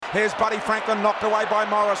Here's Buddy Franklin knocked away by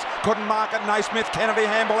Morris. Couldn't mark it. Naismith, Kennedy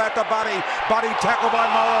handball out to Buddy. Buddy tackled by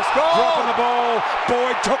Morris. Dropping the ball.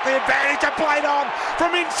 Boyd took the advantage and played on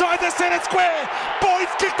from inside the centre square.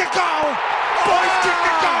 Boyd's kicked the goal. Boyd's kicked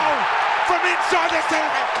the goal from inside the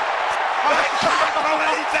centre. I can't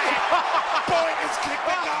believe that. Boyd has kicked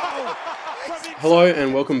the goal. Hello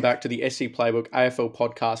and welcome back to the SC Playbook AFL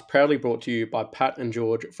podcast, proudly brought to you by Pat and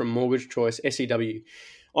George from Mortgage Choice SCW.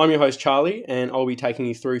 I'm your host Charlie, and I'll be taking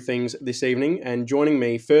you through things this evening. And joining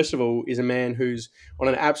me, first of all, is a man who's on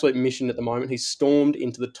an absolute mission at the moment. He's stormed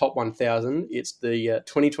into the top 1,000. It's the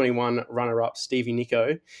 2021 runner-up, Stevie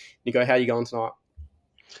Niko. Niko, how are you going tonight?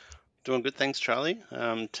 Doing good, thanks, Charlie.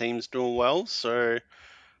 Team's doing well, so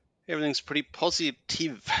everything's pretty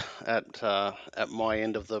positive at my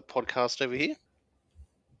end of the podcast over here.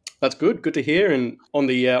 That's good. Good to hear. And on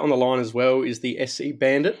the line as well is the SC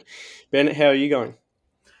Bandit. Bandit, how are you going?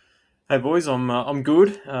 Hey boys, I'm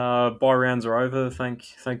good. Bye rounds are over. Thank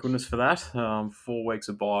goodness for that. 4 weeks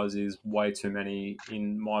of buys is way too many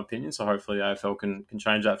in my opinion. So hopefully AFL can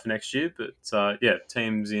change that for next year. But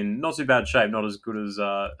team's in not too bad shape, not as good as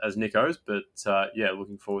Niko's, but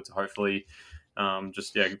looking forward to hopefully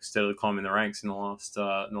steadily climbing the ranks in the last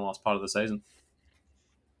part of the season.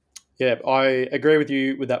 Yeah, I agree with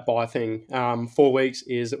you with that buy thing. 4 weeks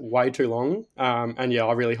is way too long. I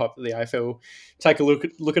really hope that the AFL take a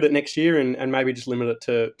look at it next year and maybe just limit it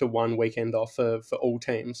to 1 weekend off for all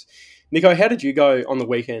teams. Niko, how did you go on the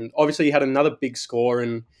weekend? Obviously, you had another big score,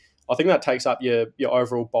 and I think that takes up your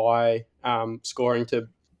overall buy scoring to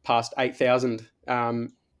past 8,000,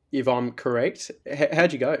 if I'm correct.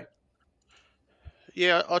 How'd you go?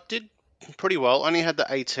 Yeah, I did pretty well. Only had the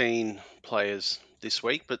 18 players this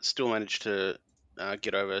week, but still managed to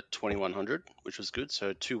get over 2,100, which was good.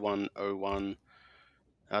 So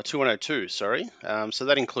 2102, sorry. So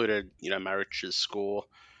that included, Marich's score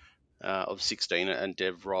of 16 and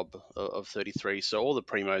Dev Rob of 33. So all the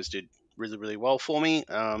primos did really, really well for me.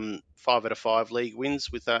 5 out of 5 league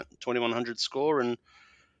wins with that 2,100 score and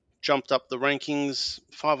jumped up the rankings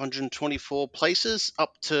 524 places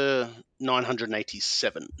up to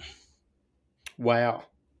 987. Wow.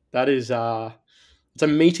 That is... It's a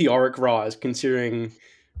meteoric rise considering,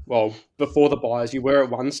 before the buys, you were at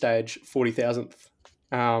one stage 40,000th.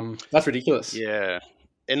 That's ridiculous. Yeah.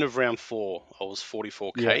 End of round 4, I was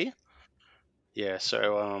 44K. Yeah,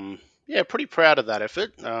 so, pretty proud of that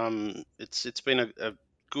effort. It's been a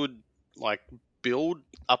good, build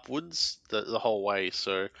upwards the whole way.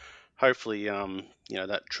 So hopefully,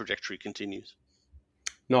 that trajectory continues.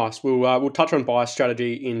 Nice. We'll touch on buy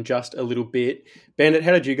strategy in just a little bit. Bandit,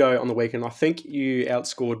 how did you go on the weekend? I think you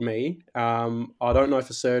outscored me. I don't know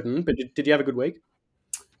for certain, but did you have a good week?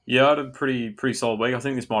 Yeah, I had a pretty solid week. I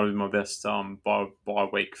think this might have been my best buy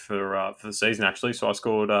week for the season actually. So I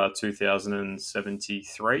scored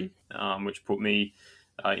 2,073, which put me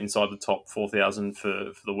inside the top 4,000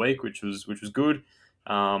 for the week, which was good.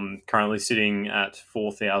 Currently sitting at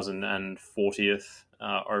 4,040th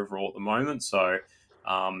overall at the moment. So.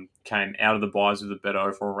 Came out of the buys with a better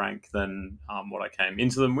overall rank than what I came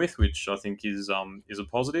into them with, which I think is a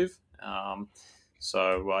positive. Like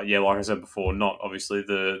I said before, not obviously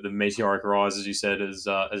the meteoric rise as you said as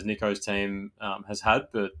Niko's team has had,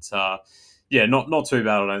 but not too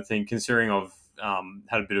bad I don't think. Considering I've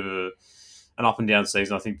had a bit of an up and down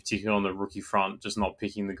season, I think particularly on the rookie front, just not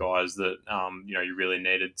picking the guys that you really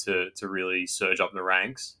needed to really surge up the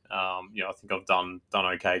ranks. I think I've done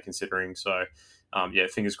okay considering. So.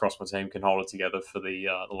 Fingers crossed my team can hold it together for the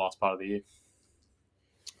last part of the year.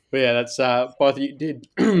 Well, yeah, that's both of you did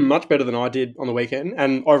much better than I did on the weekend,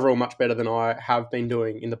 and overall much better than I have been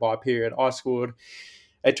doing in the buy period. I scored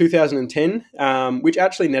a 2010, which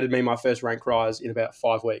actually netted me my first rank rise in about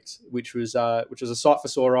 5 weeks, which was a sight for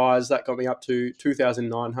sore eyes. That got me up to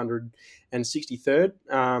 2,963rd.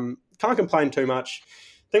 Can't complain too much.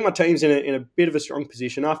 I think my team's in a bit of a strong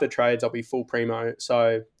position. After trades, I'll be full primo,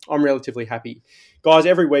 so I'm relatively happy. Guys,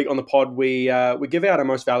 every week on the pod, we give out our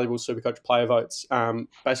most valuable Supercoach player votes.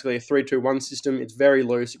 Basically a 3-2-1 system. It's very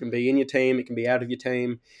loose. It can be in your team. It can be out of your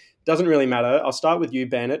team. Doesn't really matter. I'll start with you,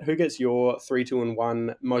 Bandit. Who gets your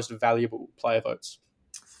 3-2-1 most valuable player votes?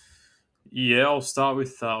 Yeah, I'll start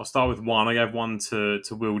with one. I gave one to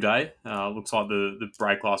Will Day. Looks like the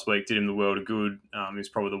break last week did him the world of good. He's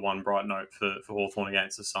probably the one bright note for Hawthorn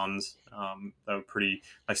against the Suns. They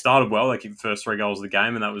started well. They kicked the first 3 goals of the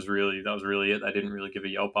game, and that was really it. They didn't really give a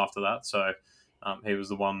yelp after that. So he was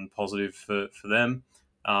the one positive for them.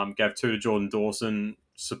 Gave 2 to Jordan Dawson.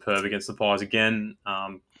 Superb against the Pies again.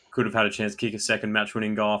 Could have had a chance to kick a second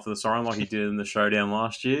match-winning goal after the siren like he did in the showdown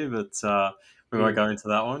last year, but We won't go into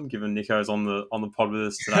that one, given Nico's on the pod with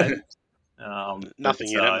us today.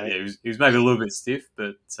 Nothing in it, mate. Yeah, he was maybe a little bit stiff,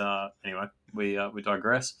 but anyway, we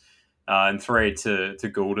digress. And 3 to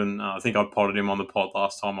Goulden. I think I potted him on the pod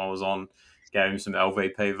last time I was on, gave him some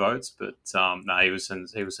LVP votes, but no, he was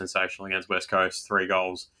sensational against West Coast. 3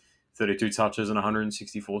 goals, 32 touches, and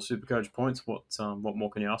 164 Supercoach points. What more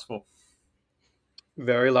can you ask for?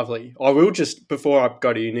 Very lovely. I will just, before I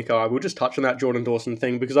go to you, Nico, I will just touch on that Jordan Dawson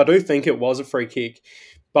thing, because I do think it was a free kick,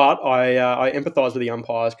 but I empathise with the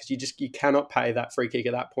umpires, because you cannot pay that free kick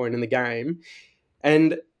at that point in the game.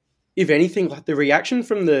 And if anything, like, the reaction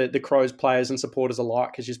from the Crows players and supporters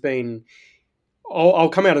alike has just been, I'll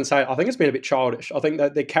come out and say, I think it's been a bit childish. I think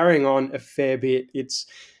that they're carrying on a fair bit. It's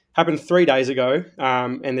happened 3 days ago,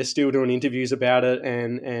 and they're still doing interviews about it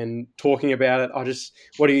and talking about it.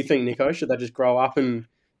 What do you think, Nico? Should they just grow up and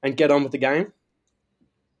get on with the game?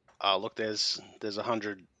 Look, there's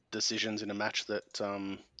 100 decisions in a match that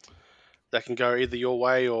can go either your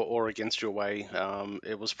way or against your way.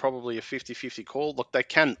 It was probably a 50-50 call. Look, they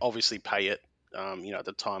can obviously pay it, at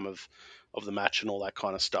the time of the match and all that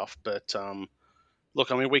kind of stuff. But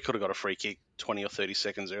look, I mean, we could have got a free kick 20 or 30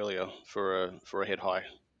 seconds earlier for a head high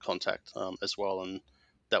contact as well, and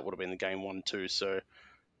that would have been the game 1-2. So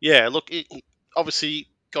yeah, look, it obviously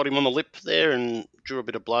got him on the lip there and drew a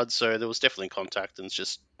bit of blood. So there was definitely contact, and it's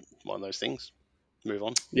just one of those things. Move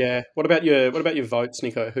on. Yeah. What about your votes,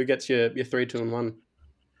 Nico? Who gets your 3, 2, and 1?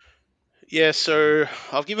 Yeah, so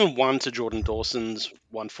I've given 1 to Jordan Dawson's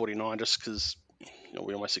 149, just because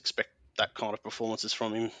we almost expect that kind of performances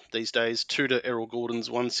from him these days. 2 to Errol Gordon's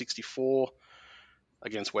 164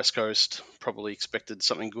 against West Coast. Probably expected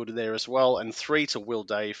something good there as well. And 3 to Will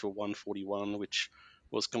Day for 141, which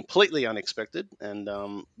was completely unexpected. And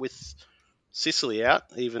with Sicily out,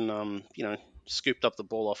 even scooped up the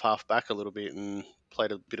ball off half back a little bit and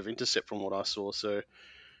played a bit of intercept from what I saw. So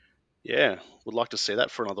yeah, would like to see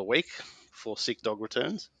that for another week before Sick Dog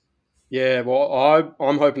returns. Yeah, well,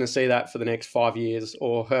 I'm hoping to see that for the next 5 years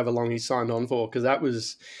or however long he's signed on for, because that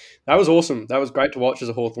was awesome. That was great to watch as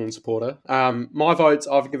a Hawthorn supporter. My votes,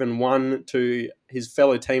 I've given 1 to his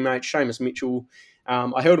fellow teammate, Seamus Mitchell.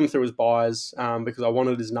 I held him through his buys because I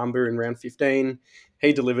wanted his number in round 15.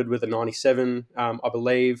 He delivered with a 97, I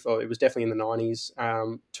believe, or it was definitely in the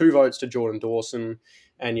 90s. 2 votes to Jordan Dawson,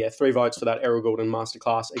 and 3 votes for that Errol Gordon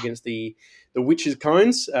masterclass against the Witches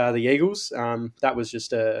Cones, the Eagles. That was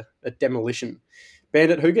just a demolition.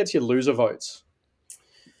 Bandit, who gets your loser votes?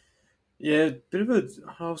 Yeah, it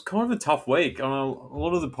was kind of a tough week. A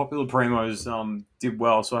lot of the popular primos did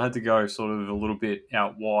well, so I had to go sort of a little bit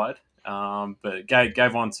out wide. But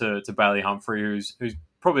gave one to Bailey Humphrey, who's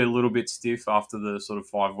probably a little bit stiff after the sort of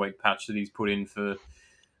 5-week patch that he's put in for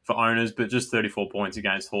owners, but just 34 points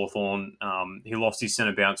against Hawthorn. He lost his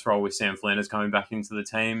centre bounce role with Sam Flanders coming back into the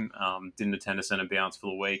team. Didn't attend a centre bounce for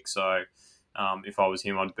the week, so if I was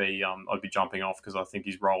him, I'd be jumping off, because I think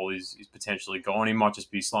his role is potentially gone. He might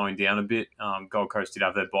just be slowing down a bit. Gold Coast did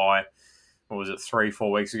have their bye,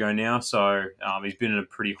 3-4 weeks ago now, so he's been in a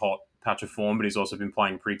pretty hot patch of form, but he's also been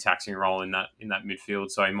playing a pretty taxing role in that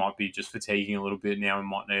midfield, so he might be just fatiguing a little bit now and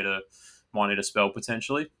might need a spell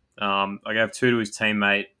potentially. I gave 2 to his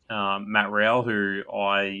teammate Matt Rowell, who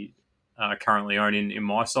I currently own in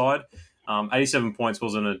my side. 87 points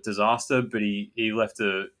wasn't a disaster, but he left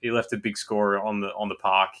a big score on the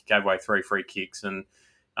park, gave away 3 free kicks, and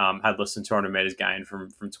had less than 200 metres gained from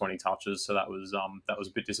 20 touches. So that was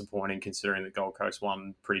a bit disappointing, considering that Gold Coast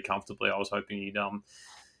won pretty comfortably. I was hoping he'd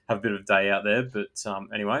have a bit of a day out there, but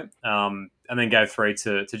anyway. And then gave 3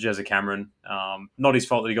 to Jezza Cameron. Not his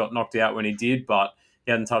fault that he got knocked out when he did, but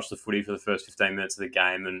he hadn't touched the footy for the first 15 minutes of the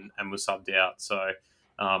game and was subbed out. So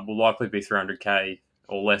will likely be 300k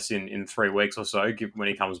or less in 3 weeks or so when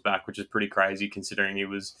he comes back, which is pretty crazy considering he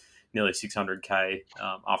was nearly 600k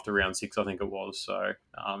after round 6, I think it was. So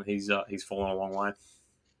he's fallen a long way.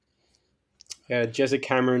 Yeah, Jezza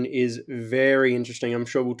Cameron is very interesting. I'm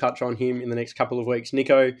sure we'll touch on him in the next couple of weeks.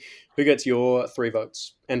 Nico, who gets your 3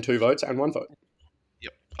 votes and 2 votes and 1 vote?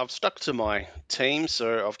 Yep, I've stuck to my team,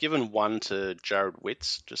 so I've given 1 to Jared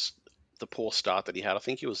Witts, just the poor start that he had. I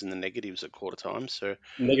think he was in the negatives at quarter time. So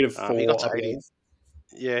 -4. He got to 80.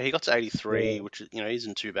 Yeah, he got to 83, which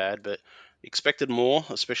isn't too bad, but expected more,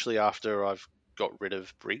 especially after I've got rid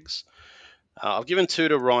of Briggs. I've given 2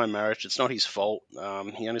 to Ryan Marich. It's not his fault. He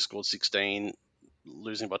only scored 16,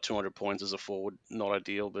 losing by 200 points as a forward. Not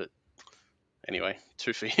ideal, but anyway,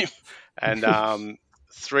 2 for him. And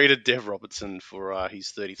 3 to Dev Robertson for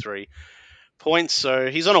his 33 points.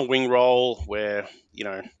 So he's on a wing roll where,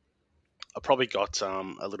 I probably got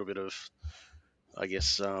a little bit of I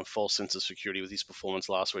guess, false sense of security with his performance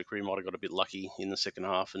last week, where he might have got a bit lucky in the second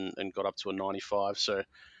half and got up to a 95. So,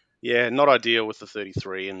 yeah, not ideal with the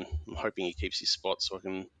 33, and I'm hoping he keeps his spot so I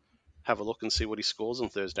can have a look and see what he scores on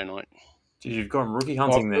Thursday night. Geez, you've gone rookie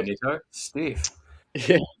hunting there, Nico. Stiff.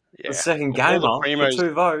 Yeah. The Yeah, second all the gamer for primos,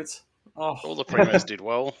 2 votes. Oh, all the primos did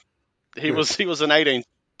well. He was an 18th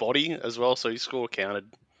body as well, so his score counted.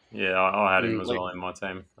 yeah, I had him Mm. as well in my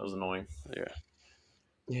team. That was annoying. Yeah.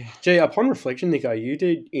 Yeah. Gee, upon reflection, Nico, you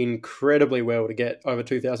did incredibly well to get over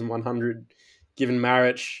 2,100, given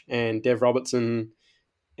Marich and Dev Robertson.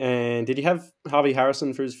 And did you have Harvey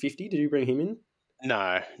Harrison for his 50? Did you bring him in?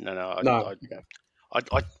 No. No. Okay.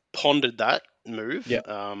 I pondered that move Yeah.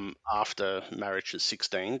 after Marich's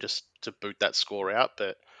 16 just to boot that score out,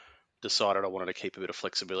 but decided I wanted to keep a bit of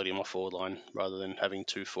flexibility in my forward line rather than having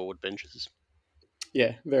 2 forward benches.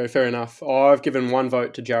 Yeah, very fair enough. I've given 1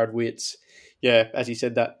 vote to Jared Witts. Yeah, as you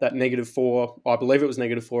said, that -4, I believe it was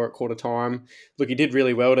 -4 at quarter time. Look, he did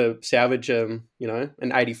really well to salvage, an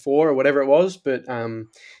 84 or whatever it was. But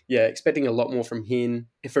yeah, expecting a lot more from him.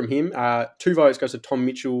 2 votes goes to Tom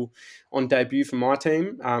Mitchell on debut for my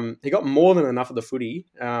team. He got more than enough of the footy,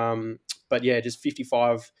 but yeah, just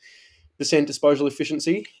 55% disposal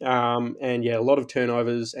efficiency, and yeah, a lot of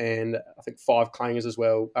turnovers, and I think 5 clangers as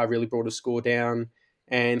well. Really brought his score down.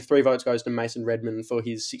 And 3 votes goes to Mason Redmond for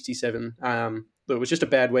his 67. It was just a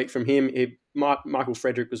bad week from him. Michael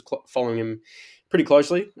Frederick was following him pretty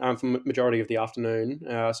closely for the majority of the afternoon.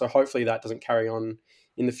 So hopefully that doesn't carry on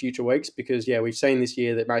in the future weeks, because yeah, we've seen this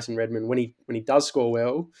year that Mason Redmond, when he does score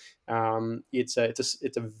well, it's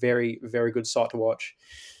a very, very good sight to watch.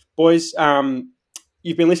 Boys,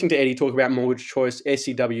 you've been listening to Eddie talk about mortgage choice,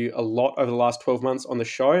 SCW, a lot over the last 12 months on the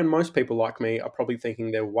show, and most people like me are probably thinking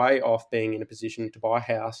they're way off being in a position to buy a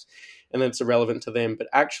house and that it's irrelevant to them, but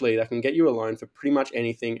actually they can get you a loan for pretty much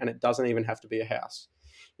anything, and it doesn't even have to be a house.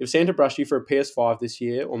 If Santa brushed you for a PS5 this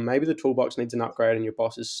year, or maybe the toolbox needs an upgrade and your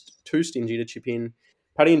boss is too stingy to chip in,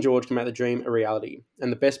 Paddy and George can make the dream a reality.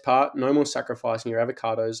 And the best part, no more sacrificing your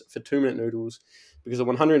avocados for 2-minute noodles, because the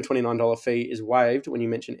 $129 fee is waived when you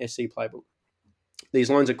mention SC Playbook. These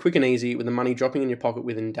loans are quick and easy, with the money dropping in your pocket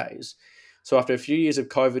within days. So after a few years of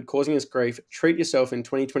COVID causing us grief, treat yourself in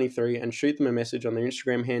 2023 and shoot them a message on their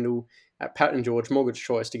Instagram handle at Pat and George Mortgage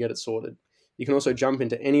Choice to get it sorted. You can also jump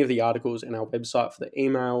into any of the articles in our website for the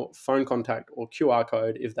email, phone contact, or QR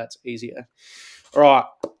code if that's easier. All right,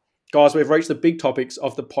 guys, we've reached the big topics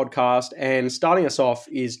of the podcast, and starting us off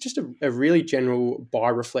is just a really general buy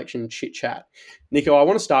reflection chit chat. Nico, I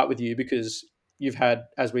want to start with you because you've had,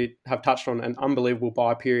 as we have touched on, an unbelievable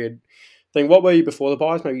buy period. I think, what were you before the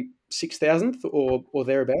buys? Maybe 6,000 or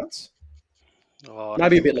thereabouts? Oh,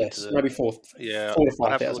 Maybe a bit less. Maybe 4 yeah, 4 to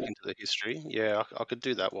I'd have to look 5,000. into the history. Yeah, I could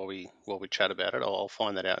do that while we chat about it. I'll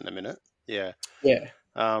find that out in a minute. Yeah. Yeah.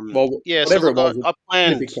 Well, Yeah. So whatever look, it was, I in a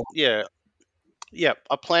planned. big time. Yeah,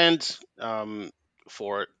 I planned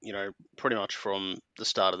for it. Pretty much from the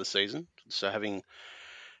start of the season. So having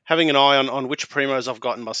an eye on which primos I've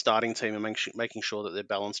got in my starting team and making sure that they're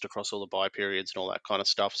balanced across all the buy periods and all that kind of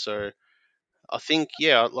stuff. So I think,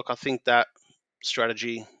 I think that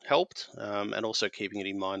strategy helped, and also keeping it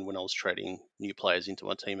in mind when I was trading new players into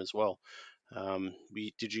my team as well.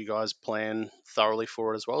 Did you guys plan thoroughly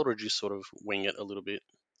for it as well, or did you sort of wing it a little bit?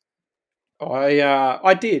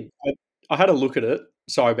 I did. I had a look at it.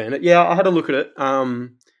 Sorry, Bandit. Yeah, I had a look at it.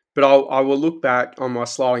 But I will look back on my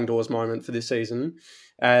sliding doors moment for this season.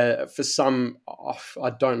 For some, I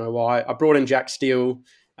don't know why. I brought in Jack Steele.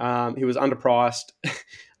 He was underpriced.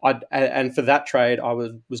 And for that trade, I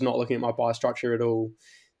was not looking at my buy structure at all.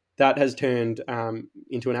 That has turned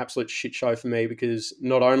into an absolute shit show for me, because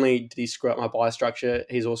not only did he screw up my buy structure,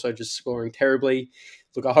 he's also just scoring terribly.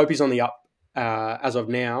 Look, I hope he's on the up as of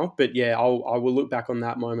now, but yeah, I will look back on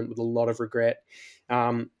that moment with a lot of regret.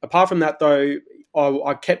 Apart from that, though,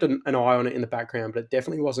 I kept an eye on it in the background, but it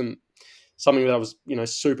definitely wasn't something that I was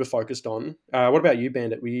super focused on. What about you,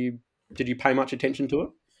 Bandit? Did you pay much attention to it?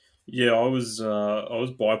 Yeah, I was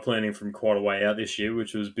buy planning from quite a way out this year,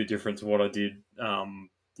 which was a bit different to what I did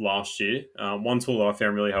last year. One tool that I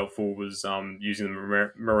found really helpful was using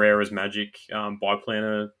the Moreira's Magic buy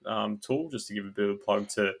planner tool, just to give a bit of a plug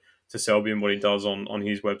to Selby and what he does on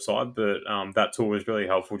his website. But that tool was really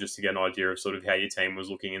helpful just to get an idea of sort of how your team was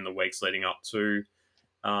looking in the weeks leading up to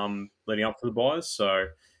the buys. So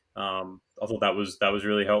I thought that was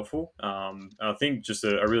really helpful. And I think just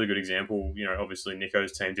a really good example. Obviously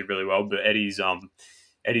Nico's team did really well, but Eddie's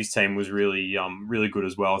team was really really good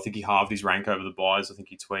as well. I think he halved his rank over the buys. I think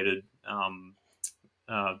he tweeted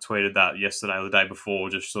that yesterday or the day before,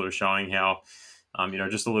 just sort of showing how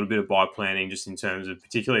Just a little bit of buy planning, just in terms of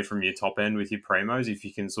particularly from your top end with your primos, if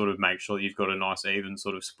you can sort of make sure you've got a nice even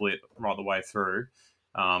sort of split right the way through.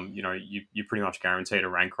 You're pretty much guaranteed a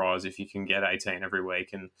rank rise if you can get 18 every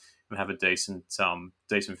week and have a decent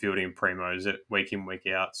fielding in primos week in, week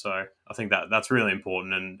out. So I think that's really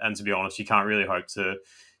important. And to be honest, you can't really hope to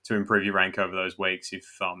improve your rank over those weeks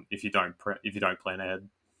if you don't plan ahead.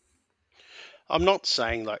 I'm not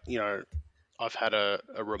saying I've had a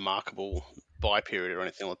remarkable buy period or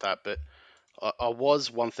anything like that, but I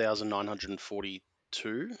was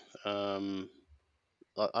 1,942.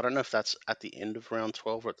 I don't know if that's at the end of round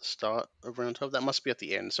 12 or at the start of round 12. That must be at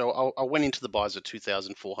the end. So I went into the buys at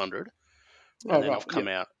 2,400, and then I've come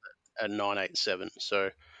out at 987.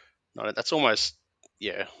 So that's almost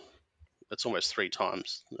three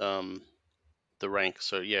times the rank.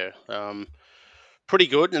 So pretty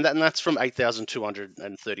good, and that's from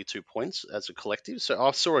 8,232 points as a collective. So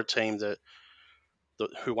I saw a team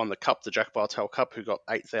who won the cup, the Jack Bartel Cup, who got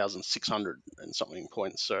 8,600 and something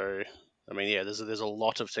points. So I mean, there's a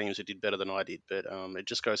lot of teams who did better than I did, but it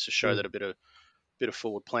just goes to show that a bit of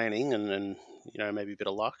forward planning and maybe a bit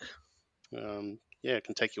of luck, it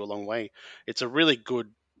can take you a long way. It's a really good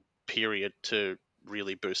period to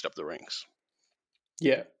really boost up the ranks.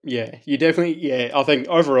 Yeah, you definitely. Yeah, I think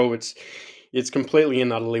overall it's completely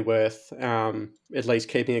and utterly worth at least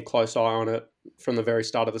keeping a close eye on it from the very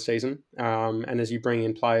start of the season. And as you bring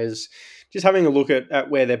in players, just having a look at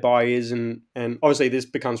where their buy is, and obviously this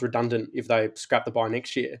becomes redundant if they scrap the buy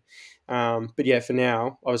next year. But yeah, for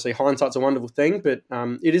now, obviously hindsight's a wonderful thing, but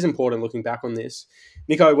it is important looking back on this.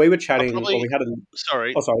 Niko, we were chatting.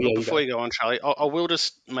 Sorry. Before you go on, Charlie, I will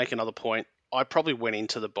just make another point. I probably went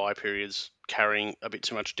into the buy periods carrying a bit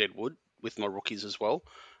too much deadwood with my rookies as well.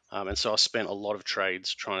 And so I spent a lot of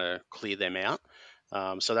trades trying to clear them out.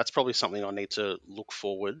 So that's probably something I need to look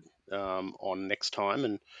forward on next time,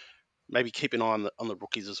 and maybe keep an eye on the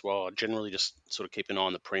rookies as well. I generally just sort of keep an eye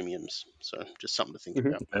on the premiums. So just something to think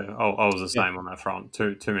about. Yeah, I was the same on that front.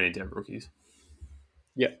 Too many dead rookies.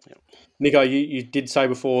 Yeah. Niko, you did say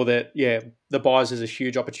before that, the buys is a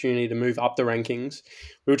huge opportunity to move up the rankings.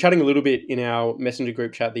 We were chatting a little bit in our messenger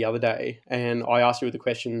group chat the other day, and I asked you the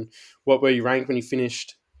question, what were you ranked when you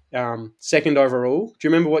finished second overall? Do you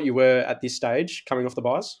remember what you were at this stage coming off the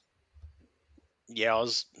buys? Yeah, I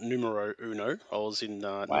was numero uno. I was in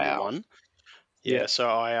number one. Yeah, so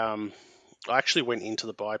I actually went into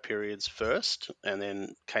the buy periods first and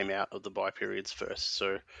then came out of the buy periods first.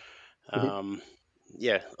 So,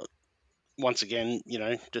 once again,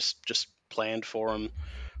 just planned for them.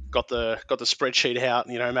 Got the spreadsheet out,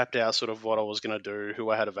 mapped out sort of what I was going to do, who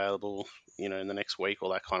I had available, in the next week,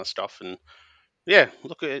 all that kind of stuff. And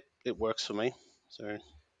look, it works for me. So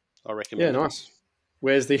I recommend it. Yeah, nice.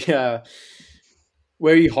 Where's the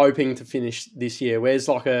where are you hoping to finish this year? Where's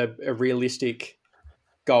like a realistic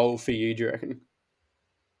goal for you, do you reckon?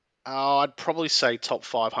 I'd probably say top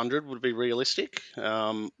 500 would be realistic.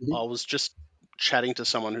 I was just chatting to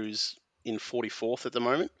someone who's in 44th at the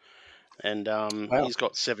moment, and he's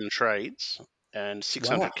got 7 trades and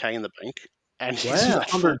 600k in the bank, and he's at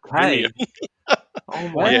full premium. Oh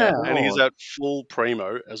my God. And he's at full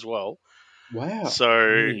primo as well. Wow. So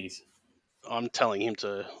Jeez. I'm telling him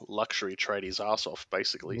to luxury trade his ass off,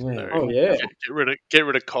 basically. Yeah. Get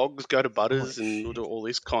rid of cogs, go to Butters, and we'll do all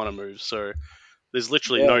these kind of moves. So there's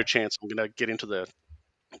literally no chance I'm going to get into the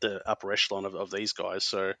upper echelon of these guys.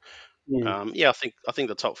 So I think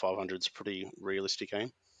the top 500 is a pretty realistic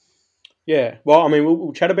aim. Yeah, well, I mean,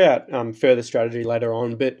 we'll chat about further strategy later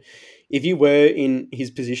on, but if you were in his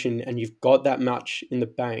position and you've got that much in the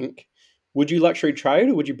bank, would you luxury trade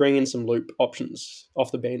or would you bring in some loop options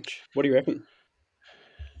off the bench? What do you reckon?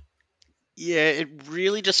 Yeah, it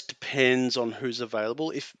really just depends on who's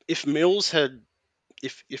available. If Mills had,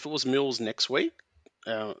 if it was Mills next week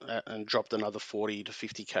and dropped another 40 to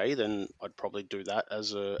 50k, then I'd probably do that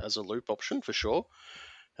as a loop option for sure.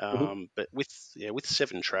 But with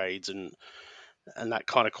 7 trades and that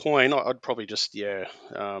kind of coin, I'd probably just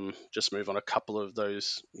move on a couple of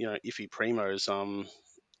those iffy primos.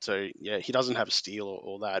 So he doesn't have a steal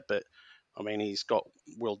or that, but I mean he's got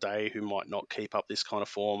Will Day who might not keep up this kind of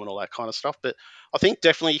form and all that kind of stuff. But I think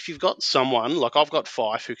definitely if you've got someone like I've got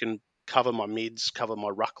Fife who can cover my mids, cover my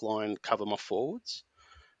ruck line, cover my forwards.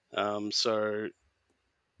 So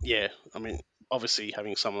I mean obviously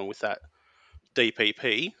having someone with that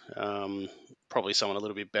DPP, probably someone a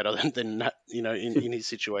little bit better than that, in his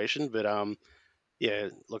situation. But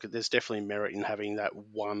look, there's definitely merit in having that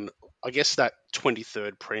one, I guess that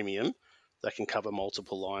 23rd premium that can cover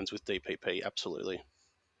multiple lines with DPP. Absolutely.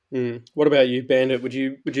 What about you, Bandit? Would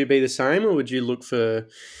you be the same, or would you look for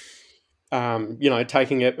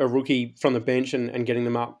taking a rookie from the bench and getting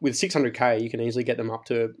them up with 600k, you can easily get them up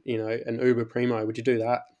to, an Uber Primo. Would you do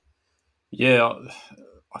that? Yeah,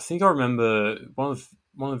 I think I remember one of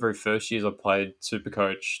the very first years I played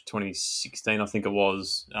Supercoach, 2016, I think it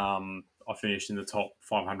was. I finished in the top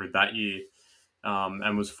 500 that year,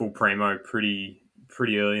 and was full primo pretty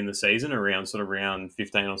early in the season, around round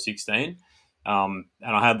 15 or 16. And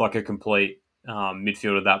I had like a complete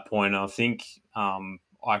midfield at that point. I think I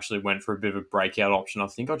actually went for a bit of a breakout option. I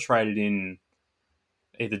think I traded in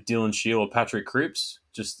either Dylan Shield or Patrick Cripps,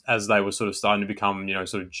 just as they were sort of starting to become,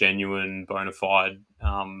 sort of genuine, bona fide,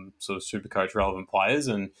 sort of super coach relevant players.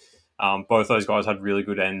 And both those guys had really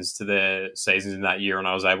good ends to their seasons in that year. And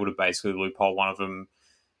I was able to basically loophole one of them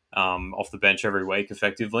off the bench every week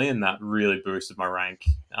effectively. And that really boosted my rank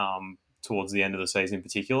towards the end of the season in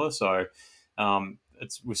particular. So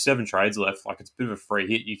it's with 7 trades left, like it's a bit of a free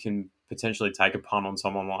hit. You can potentially take a punt on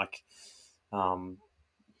someone like, I'm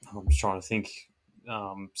just trying to think,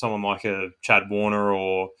 someone like a Chad Warner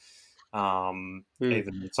or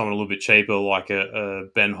even someone a little bit cheaper like a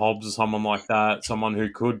Ben Hobbs or someone like that, someone who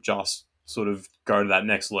could just sort of go to that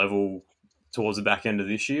next level towards the back end of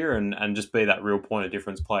this year and just be that real point of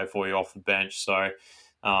difference player for you off the bench. So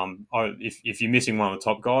if you're missing one of the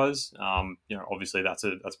top guys, obviously that's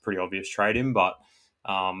a pretty obvious trade in, but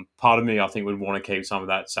part of me I think would want to keep some of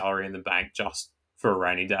that salary in the bank just for a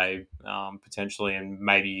rainy day, potentially, and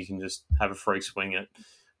maybe you can just have a free swing at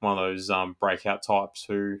one of those breakout types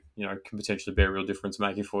who can potentially be a real difference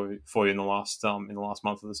maker for you in the last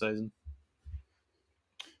month of the season.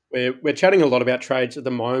 We're chatting a lot about trades at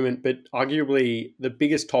the moment, but arguably the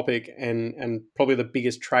biggest topic and probably the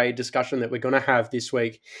biggest trade discussion that we're going to have this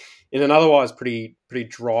week, in an otherwise pretty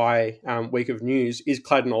dry week of news, is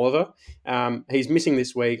Clayton Oliver. He's missing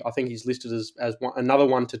this week. I think he's listed as another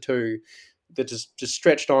 1 to 2. That just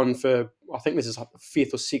stretched on for, I think this is like the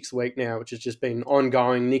 5th or 6th week now, which has just been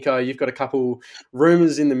ongoing. Niko, you've got a couple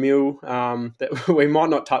rumours in the mill that we might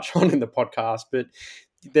not touch on in the podcast, but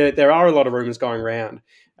there are a lot of rumours going around.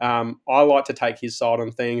 I like to take his side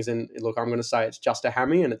on things, and look, I'm going to say it's just a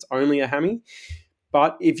hammy, and it's only a hammy.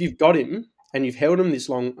 But if you've got him and you've held him this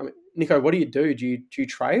long, I mean, Niko, what do you do? Do you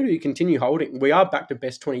trade or you continue holding? We are back to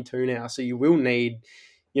best 22 now, so you will need,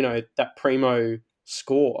 that primo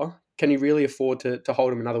score. Can you really afford to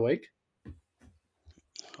hold him another week?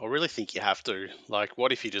 I really think you have to. Like,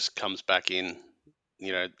 what if he just comes back in,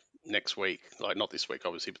 next week? Like, not this week,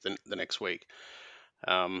 obviously, but the next week.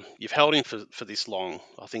 You've held him for this long.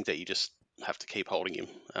 I think that you just have to keep holding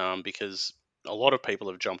him because a lot of people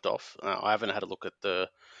have jumped off. I haven't had a look at the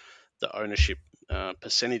ownership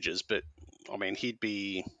percentages, but I mean, he'd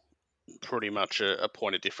be pretty much a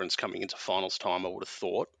point of difference coming into finals time, I would have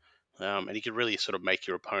thought. And he could really sort of make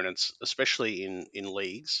your opponents, especially in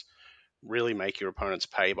leagues, really make your opponents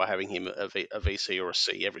pay by having him a VC or a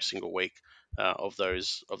C every single week of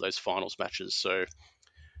those finals matches. So,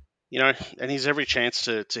 and he's every chance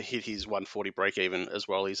to hit his 140 break even as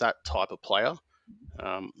well. He's that type of player.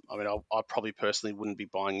 I mean, I probably personally wouldn't be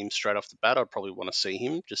buying him straight off the bat. I'd probably want to see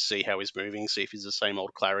him, just see how he's moving, see if he's the same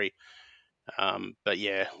old Clary. But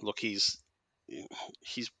yeah, look, he's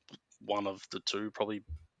one of the 2 probably,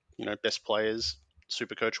 best players,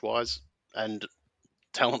 super coach wise and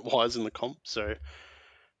talent wise in the comp. So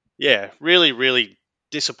yeah, really, really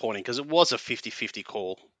disappointing because it was a 50-50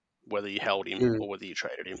 call whether you held him or whether you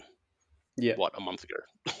traded him. Yeah. What, a month ago?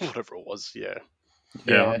 Whatever it was, yeah.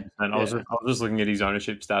 Yeah, and I was just looking at his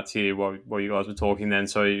ownership stats here while you guys were talking then.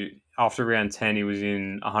 So after round 10, he was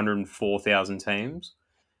in 104,000 teams.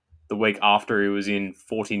 The week after, he was in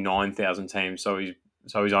 49,000 teams. So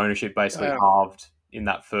his ownership basically halved in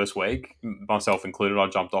that first week, myself included. I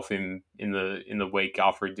jumped off him in the week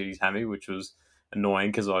after he did his hammy, which was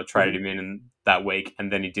annoying because I traded him in that week and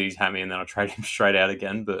then he did his hammy and then I traded him straight out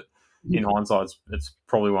again. But in hindsight, it's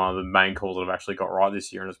probably one of the main calls that I've actually got right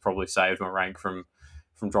this year, and it's probably saved my rank from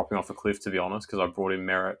dropping off a cliff, to be honest, because I brought in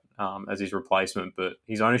Merritt as his replacement. But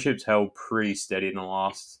his ownership's held pretty steady in the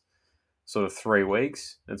last sort of 3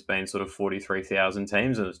 weeks. It's been sort of 43,000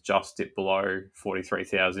 teams, and it's just dipped below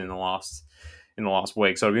 43,000 in the last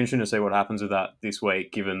week. So it'll be interesting to see what happens with that this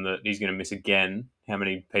week, given that he's going to miss again. How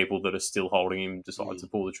many people that are still holding him decide to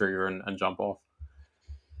pull the trigger and jump off?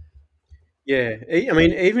 Yeah, I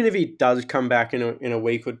mean, even if he does come back in a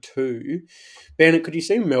week or 2, Bandit, could you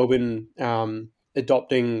see Melbourne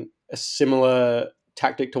adopting a similar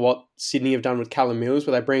tactic to what Sydney have done with Callum Mills,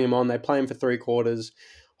 where they bring him on, they play him for 3 quarters,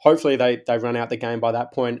 hopefully they run out the game by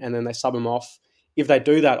that point, and then they sub him off. If they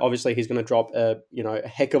do that, obviously he's going to drop a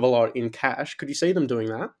heck of a lot in cash. Could you see them doing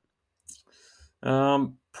that?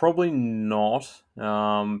 Probably not.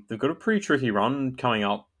 They've got a pretty tricky run coming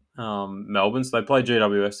up. Melbourne, so they play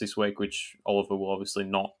GWS this week, which Oliver will obviously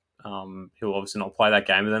not. He'll obviously not play that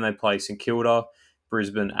game. But then they play St Kilda,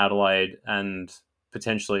 Brisbane, Adelaide, and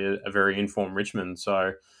potentially a very informed Richmond.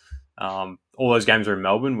 So all those games are in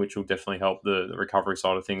Melbourne, which will definitely help the recovery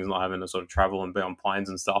side of things, not having to sort of travel and be on planes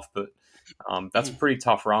and stuff. But that's a pretty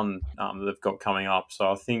tough run that they've got coming up.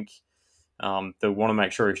 So I think they'll want to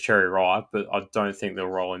make sure he's cherry ripe, but I don't think they'll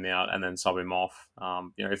roll him out and then sub him off.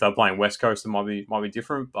 If they're playing West Coast, it might be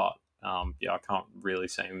different, but I can't really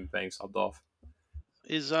see him being subbed off.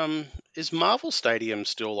 Is Marvel Stadium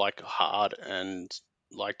still like hard, and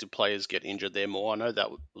like do players get injured there more? I know that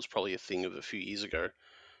was probably a thing of a few years ago,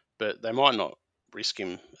 but they might not risk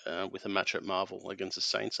him with a match at Marvel against the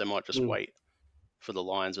Saints. They might just wait for the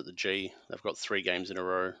Lions at the G. They've got 3 games in a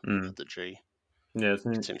row at the G. Yeah, it's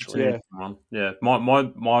potentially. An one. Yeah,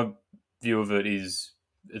 my view of it is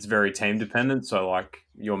it's very team dependent. So like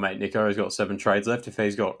your mate Niko has got 7 trades left. If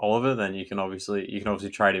he's got Oliver, then you can obviously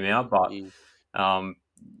trade him out. But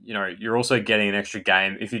you're also getting an extra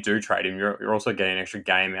game if you do trade him. You're also getting an extra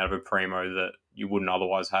game out of a primo that you wouldn't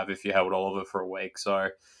otherwise have if you held Oliver for a week. So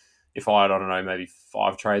if I don't know, maybe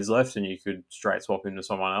 5 trades left and you could straight swap him to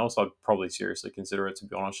someone else, I'd probably seriously consider it, to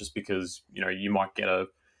be honest, just because you might get a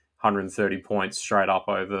 130 points straight up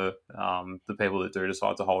over the people that do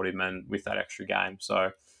decide to hold him, and with that extra game.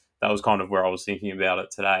 So that was kind of where I was thinking about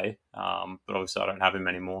it today. But obviously I don't have him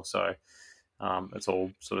anymore, so it's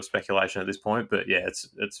all sort of speculation at this point. But yeah,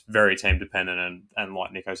 it's very team dependent, and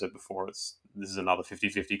like Niko said before, this is another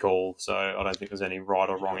 50-50 call. So I don't think there's any right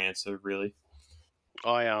or wrong answer really.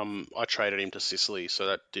 I traded him to Sicily, so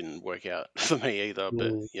that didn't work out for me either.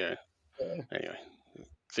 But anyway,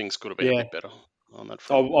 things could have been a bit better on that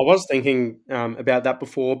front. I was thinking about that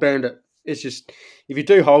before, Bandit. It's just if you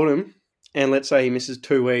do hold him, and let's say he misses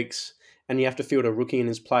 2 weeks, and you have to field a rookie in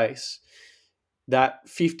his place, that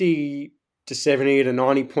 50 to 70 to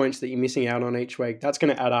 90 points that you're missing out on each week, that's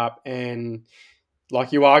going to add up, and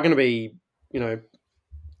like you are going to be,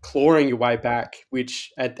 clawing your way back,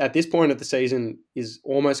 which at this point of the season is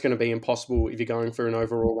almost going to be impossible if you're going for an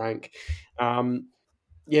overall rank.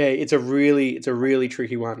 It's a really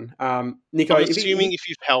tricky one. Niko, I'm assuming if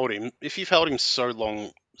you've held him so long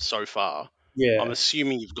so far, I'm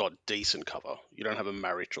assuming you've got decent cover. You don't have a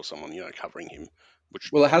Marich or someone covering him.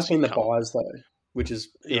 It has been the buys though, which is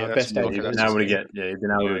best 18. You've been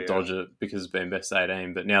able to dodge it because it's been best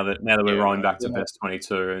 18. But now that we're rolling back to best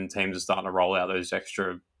 22 and teams are starting to roll out those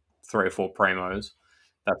extra 3 or 4 primos,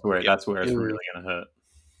 that's where it's really going to hurt.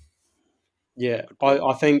 Yeah,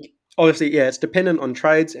 I think obviously it's dependent on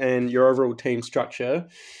trades and your overall team structure.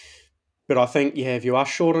 But I think if you are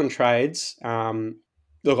short on trades, I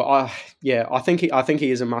think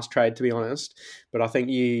he is a must trade, to be honest. But I think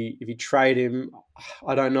if you trade him,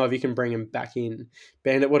 I don't know if you can bring him back in.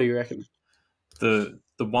 Bandit, what do you reckon? The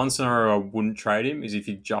one scenario I wouldn't trade him is if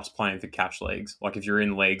you're just playing for cash leagues. Like if you're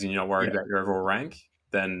in leagues and you're not worried about your overall rank,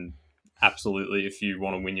 then absolutely, if you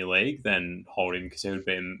want to win your league, then hold him, because he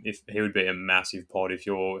would be a massive pod if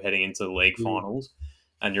you're heading into the league finals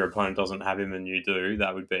and your opponent doesn't have him and you do.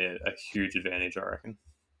 That would be a huge advantage, I reckon.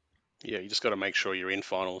 Yeah, you just got to make sure you're in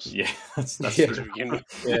finals. Yeah, that's true to begin with.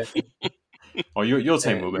 Yeah. Oh, your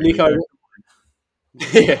team will be. Niko.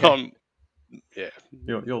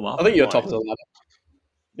 You're laughing. I think you're top of the ladder.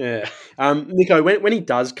 Yeah. Niko, when he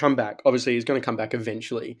does come back, obviously he's going to come back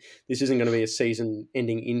eventually. This isn't going to be a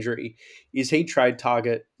season-ending injury. Is he trade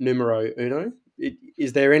target numero uno?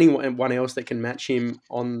 Is there anyone else that can match him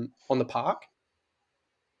on the park?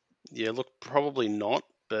 Yeah, look, probably not.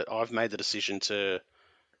 But I've made the decision to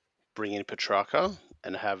bring in Petrarca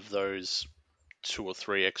and have those 2 or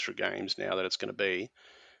 3 extra games now that it's going to be,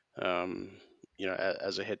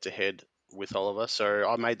 as a head-to-head with Oliver. So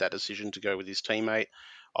I made that decision to go with his teammate.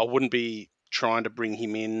 I wouldn't be trying to bring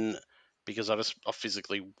him in because I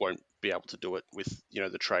physically won't be able to do it with,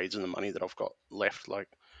 the trades and the money that I've got left. Like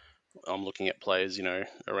I'm looking at players,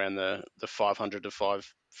 around the 500 to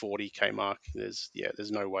 540k mark. There's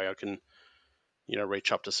no way I can,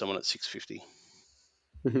 reach up to someone at 650.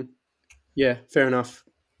 Mm-hmm. Yeah, fair enough.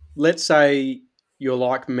 Let's say you're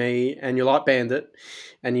like me and you're like Bandit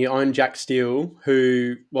and you own Jack Steele,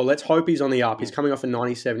 who, well, let's hope he's on the up. He's coming off a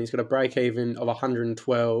 97. He's got a break even of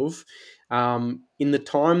 112. In the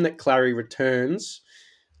time that Clary returns,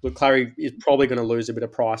 look, Clary is probably going to lose a bit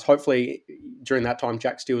of price. Hopefully during that time,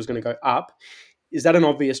 Jack Steele is going to go up. Is that an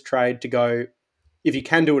obvious trade to go? If you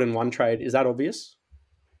can do it in one trade, is that obvious?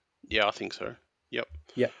 Yeah, I think so. Yep.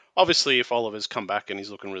 Yeah. Obviously, if Oliver's come back and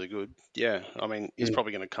he's looking really good, yeah, I mean, he's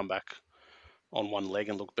probably going to come back on one leg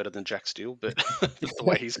and look better than Jack Steele, but the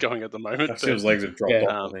way he's going at the moment. Jack Steele's legs have dropped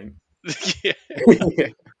off, I think. Yeah.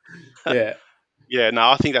 Yeah. Yeah, no,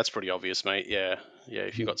 I think that's pretty obvious, mate. Yeah,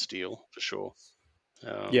 if you got Steele, for sure.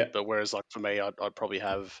 Yeah. But whereas, like, for me, I'd probably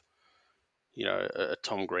have, a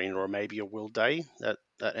Tom Green or maybe a Will Day at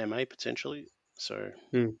MA potentially. So,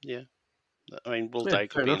 yeah. I mean, Will Day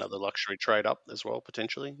could fair be enough. another luxury trade up as well,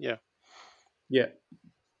 potentially. Yeah. Yeah.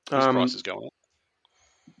 His price is going up.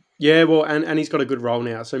 Yeah, well, and he's got a good role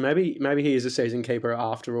now, so maybe he is a season keeper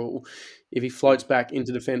after all. If he floats back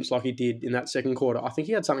into defence like he did in that second quarter, I think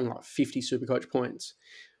he had something like 50 Supercoach points.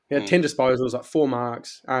 He had 10 disposals, like 4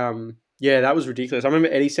 marks. Yeah, that was ridiculous. I remember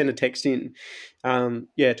Eddie sent a text in,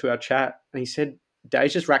 to our chat, and he said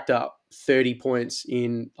Day's just racked up 30 points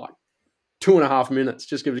in like 2.5 minutes.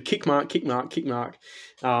 Just give it a kick mark.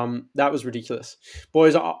 That was ridiculous,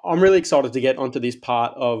 boys. I'm really excited to get onto this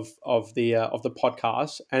part of the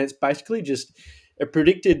podcast, and it's basically just a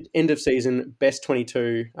predicted end of season best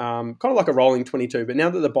 22, kind of like a rolling 22. But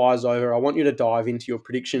now that the bye's over, I want you to dive into your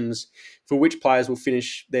predictions for which players will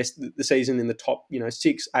finish the season in the top,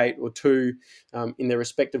 6, 8, or 2 in their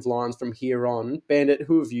respective lines from here on. Bandit,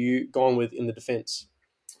 who have you gone with in the defence?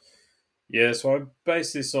 Yeah, so I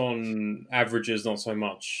base this on averages, not so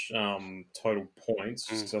much total points,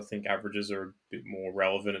 just because I think averages are a bit more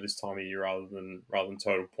relevant at this time of year rather than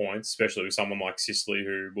total points, especially with someone like Sicily,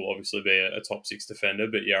 who will obviously be a top 6 defender.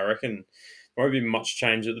 But yeah, I reckon there won't be much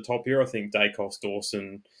change at the top here. I think Dacos,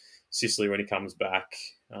 Dawson, Sicily when he comes back,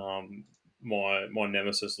 my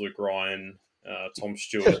nemesis Luke Ryan, Tom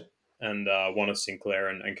Stewart. And one of Sinclair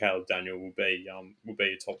and Caleb Daniel will be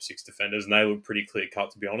your top 6 defenders, and they look pretty clear cut,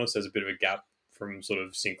 to be honest. There's a bit of a gap from sort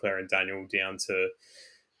of Sinclair and Daniel down to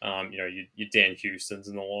your Dan Houstons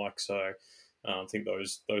and the like. So I think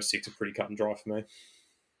those 6 are pretty cut and dry for me.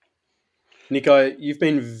 Niko, you've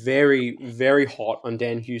been very, very hot on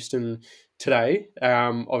Dan Houston today.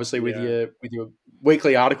 Obviously, with your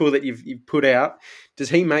weekly article that you've put out, does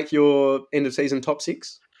he make your end of season top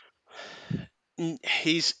 6?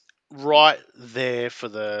 He's right there for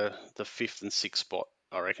the 5th and 6th spot,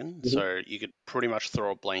 I reckon. Mm-hmm. So you could pretty much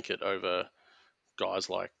throw a blanket over guys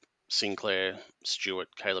like Sinclair, Stewart,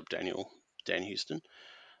 Caleb Daniel, Dan Houston.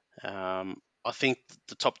 I think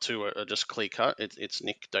the top 2 are just clear cut. It's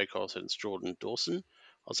Nick Dacos and it's Jordan Dawson.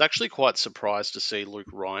 I was actually quite surprised to see Luke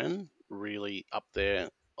Ryan really up there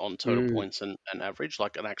on total points and average,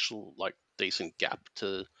 like an actual decent gap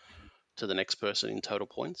to the next person in total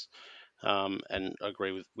points. And I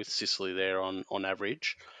agree with Sicily there on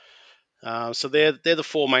average. So they're the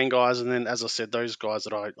 4 main guys, and then as I said, those guys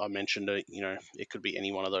that I mentioned, it could be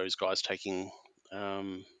any one of those guys taking,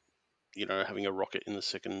 having a rocket in the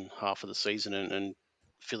second half of the season and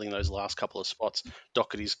filling those last couple of spots.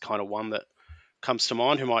 Doherty's kind of one that comes to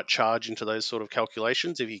mind who might charge into those sort of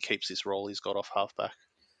calculations if he keeps this role he's got off halfback.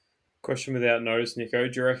 Question without notice,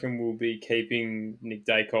 Niko. Do you reckon we'll be keeping Nick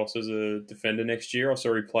Dacos as a defender next year? I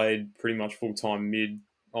saw he played pretty much full-time mid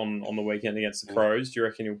on the weekend against the Crows. Do you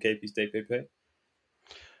reckon he'll keep his DPP?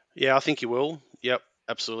 Yeah, I think he will. Yep,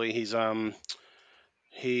 absolutely. He's does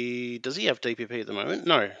he have DPP at the moment?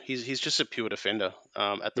 No, he's just a pure defender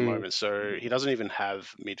at the moment. So he doesn't even have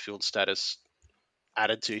midfield status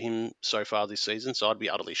added to him so far this season. So I'd be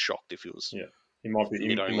utterly shocked if he was. Yeah, he might get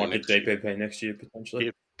DPP next year potentially.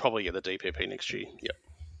 He'll probably get the DPP next year. Yep.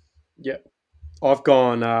 Yep. I've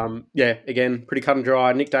gone, again, pretty cut and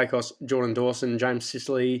dry. Nick Dacos, Jordan Dawson, James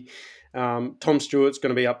Sicily. Tom Stewart's going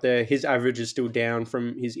to be up there. His average is still down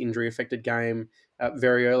from his injury-affected game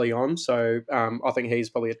very early on. So I think he's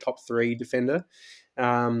probably a top 3 defender.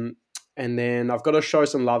 And then I've got to show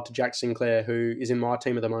some love to Jack Sinclair, who is in my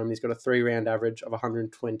team at the moment. He's got a 3-round average of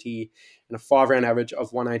 120 and a 5-round average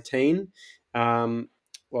of 118. That's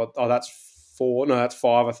 4. No, that's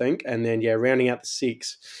 5, I think. And then, rounding out the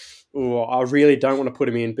 6. I really don't want to put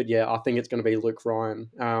him in, but I think it's going to be Luke Ryan.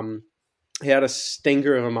 He had a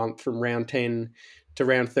stinker of a month from round 10 to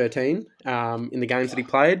round 13 in the games that he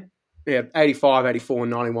played. Yeah, 85, 84,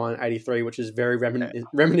 91, 83, which is very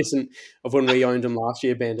reminiscent of when we owned him last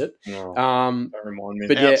year, Bandit. Don't remind me.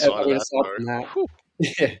 But aside from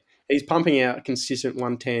that, he's pumping out consistent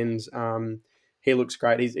 110s. He looks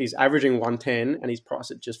great. He's averaging 110 and he's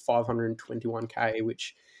priced at just 521k,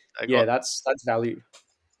 which that's value.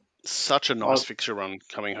 Such a nice fixture run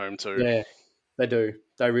coming home too. Yeah, they do.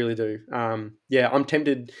 They really do. I'm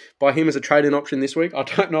tempted by him as a trade-in option this week. I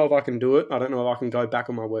don't know if I can do it. I don't know if I can go back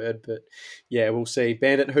on my word, but we'll see.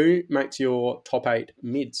 Bandit, who makes your top 8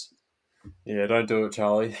 mids? Yeah, don't do it,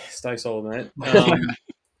 Charlie. Stay solid, mate.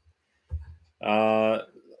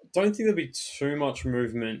 don't think there'll be too much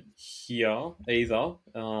movement here either.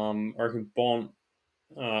 I reckon Bont,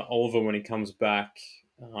 Oliver when he comes back,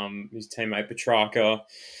 his teammate Petrarca,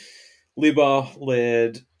 Libba,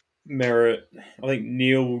 Laird, Merritt. I think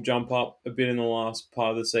Neil will jump up a bit in the last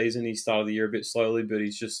part of the season. He started the year a bit slowly, but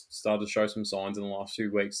he's just started to show some signs in the last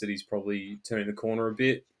few weeks that he's probably turning the corner a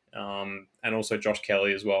bit. And also Josh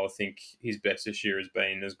Kelly as well. I think his best this year has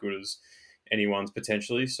been as good as anyone's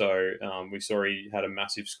potentially. So we saw he had a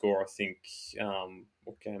massive score. I think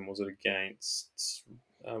what game was it against?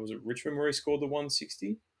 Was it Richmond where he scored the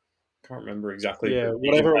 160? Can't remember exactly. Yeah, But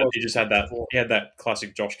whatever it was. he just had that. He had that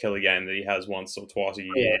classic Josh Kelly game that he has once or twice a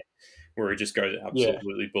year, where he just goes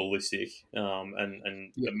absolutely ballistic,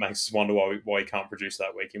 and it makes us wonder why he can't produce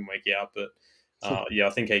that week in week out. But I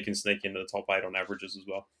think he can sneak into the top 8 on averages as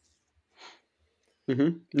well.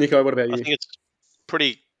 Mm-hmm. Niko, what about you? I think it's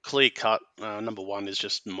pretty clear cut. Number one is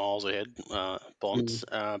just miles ahead. Bont.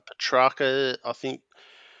 Petrarca, I think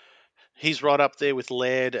he's right up there with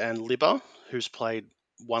Laird and Libba, who's played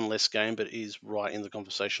one less game, but is right in the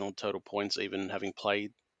conversation on total points, even having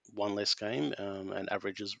played one less game, and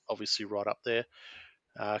average is obviously right up there.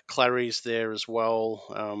 Clary's there as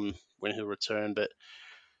well when he'll return, but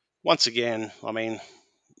once again, I mean,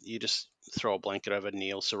 you just throw a blanket over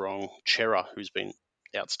Neil Sarong, Chera, who's been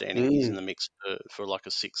outstanding. He's in the mix for like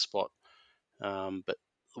a 6th spot. But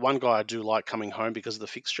the one guy I do like coming home because of the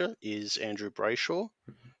fixture is Andrew Brayshaw,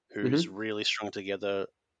 who's really strung together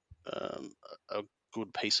a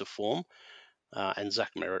good piece of form, and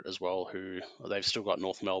Zach Merritt as well, who they've still got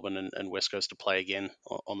North Melbourne and West Coast to play again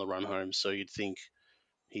on the run home. So you'd think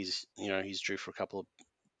he's due for a couple of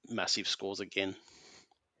massive scores again.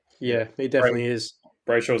 Yeah, he definitely is.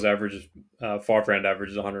 Brayshaw's average, 5-round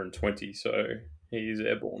average is 120, so he's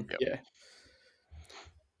airborne. Yep. Yeah.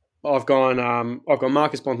 I've gone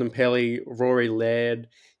Marcus Bontempelli, Rory Laird.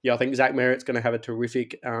 Yeah, I think Zach Merritt's going to have a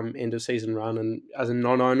terrific end of season run, and as a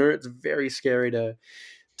non-owner, it's very scary to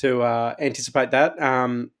anticipate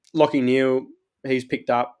that. Lockie Neal, he's picked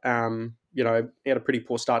up. He had a pretty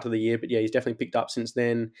poor start to the year, but yeah, he's definitely picked up since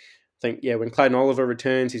then. I think when Clayton Oliver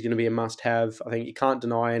returns, he's going to be a must-have. I think you can't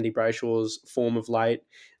deny Andy Brayshaw's form of late.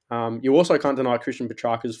 You also can't deny Christian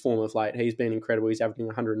Petrarca's form of late. He's been incredible. He's averaging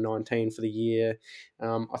 119 for the year.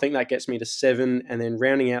 I think that gets me to 7, and then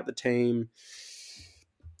rounding out the team,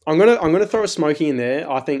 I'm gonna throw a smoky in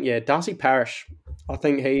there. I think Darcy Parish. I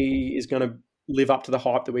think he is going to live up to the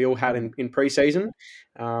hype that we all had in pre-season.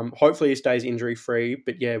 Hopefully he stays injury-free.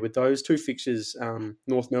 But yeah, with those 2 fixtures,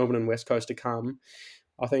 North Melbourne and West Coast to come,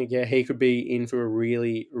 I think he could be in for a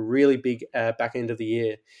really, really big back end of the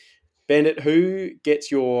year. Bandit, who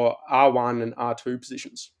gets your R1 and R2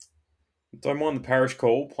 positions? Don't mind the Parish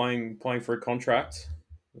call, playing for a contract.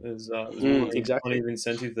 There's plenty of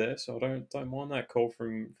incentive there, so I don't mind that call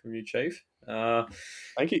from you, Chief.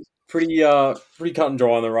 Thank you. Pretty cut and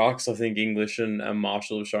dry on the rucks. I think English and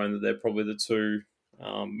Marshall have shown that they're probably the 2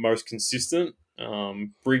 most consistent.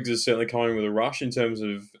 Briggs is certainly coming with a rush in terms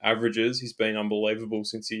of averages. He's been unbelievable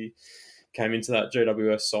since he came into that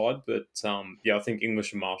GWS side. But I think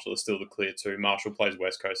English and Marshall are still the clear 2. Marshall plays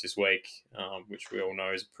West Coast this week, which we all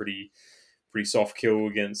know is a pretty soft kill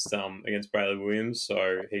against Bailey Williams.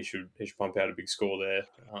 So he should pump out a big score there.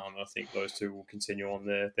 I think those 2 will continue on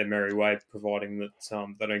their merry way, providing that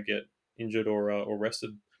they don't get injured or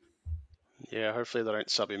rested. Yeah, hopefully they don't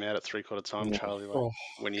sub him out at 3/4 time, Charlie,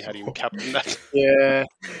 when you had him captain that. Yeah,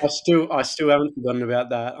 I still haven't forgotten about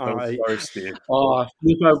that. So stiff.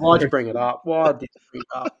 Nico, why'd you bring it up? Why did you bring it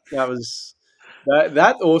up?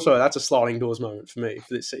 That's a sliding doors moment for me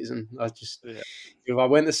for this season. If I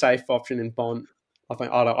went the safe option in Bont,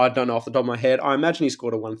 I don't know off the top of my head. I imagine he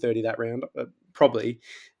scored a 130 that round, probably.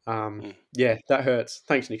 Yeah, that hurts.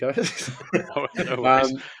 Thanks, Niko.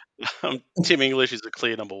 No Tim English is the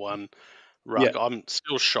clear number 1. Ruck. Yeah. I'm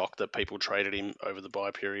still shocked that people traded him over the bye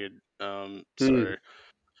period.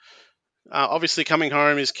 Obviously coming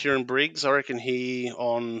home is Kieran Briggs. I reckon he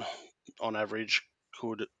on average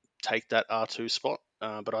could take that R2 spot.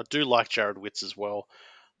 But I do like Jared Witts as well.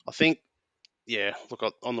 I think,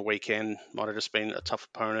 look, on the weekend might have just been a tough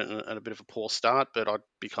opponent and a bit of a poor start, but I'd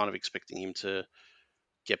be kind of expecting him to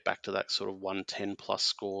get back to that sort of 110 plus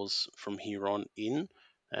scores from here on in.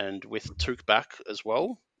 And with Took back as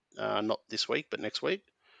well, not this week, but next week,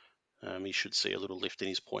 he should see a little lift in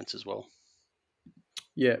his points as well.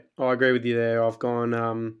 Yeah, I agree with you there. I've gone,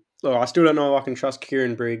 I still don't know if I can trust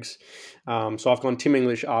Kieran Briggs. So I've gone Tim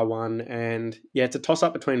English R1, and it's a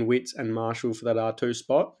toss-up between Witts and Marshall for that R2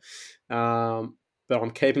 spot. But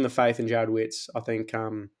I'm keeping the faith in Jared Witts. I think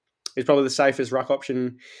he's probably the safest ruck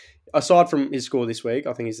option aside from his score this week.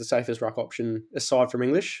 I think he's the safest ruck option aside from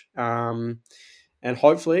English. And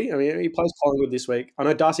hopefully, I mean, he plays Collingwood this week. I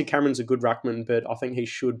know Darcy Cameron's a good ruckman, but I think he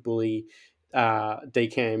should bully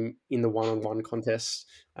DCAM in the one-on-one contest.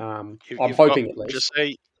 I'm You've got hoping at least.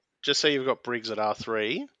 just say you've got Briggs at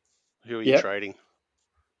R3. Who are you Yep. trading?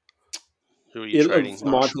 Who are you trading? For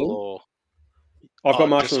my Marshall team, or I've got just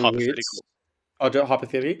Marshall and Weirds. hypothetical? I'll do it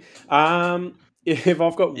hypothetically. If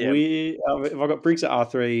I've got Yeah. if I've got Briggs at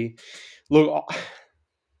R3, look,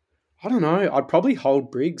 I don't know. I'd probably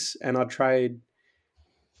hold Briggs and I'd trade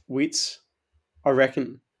Wits, I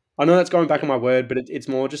reckon. I know that's going back on my word, but it's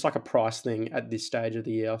more just like a price thing at this stage of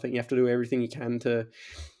the year. I think you have to do everything you can to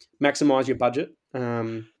maximise your budget.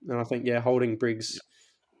 And I think, holding Briggs,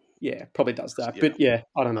 probably does that. Yeah.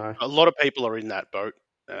 But I don't know. A lot of people are in that boat.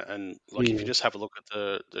 And like if you Yeah. just have a look at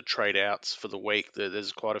the trade outs for the week,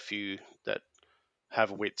 there's quite a few that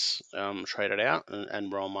have Wits traded out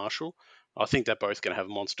and Royal Marshall. I think they're both going to have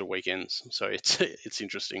monster weekends, so it's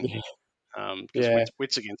interesting. Because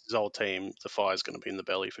Wits against his old team, the fire's going to be in the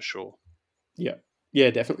belly for sure. Yeah,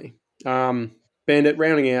 definitely. Bandit,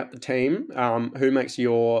 rounding out the team, who makes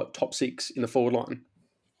your top 6 in the forward line?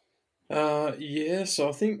 So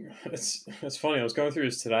I think it's funny. I was going through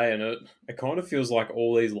this today, and it kind of feels like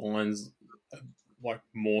all these lines are like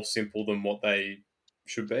more simple than what they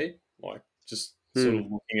should be. Like just sort of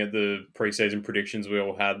looking at the preseason predictions we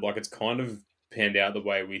all had, like it's kind of panned out the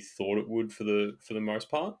way we thought it would for the most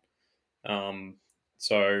part.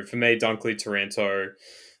 So for me, Dunkley, Taranto,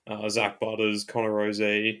 Zach Butters, Connor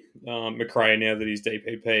Rozee, McRae now that he's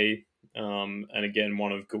DPP, and again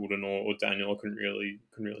one of Goulden or Daniel. I couldn't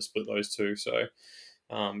really split those two. So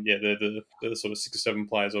they're the sort of 6 or 7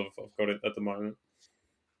 players I've got it at the moment.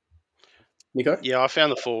 Niko? Yeah, I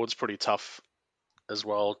found the forwards pretty tough as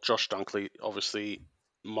well. Josh Dunkley, obviously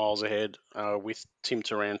miles ahead with Tim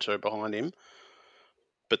Taranto behind him.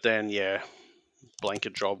 But then,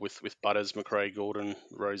 blanket job with Butters, McRae, Gordon,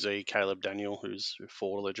 Rosie, Caleb Daniel, who's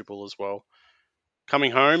forward eligible as well.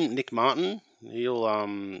 Coming home, Nick Martin, he'll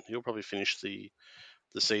probably finish the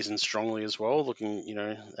season strongly as well. Looking,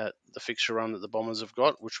 at the fixture run that the Bombers have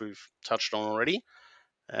got, which we've touched on already,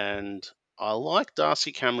 and I like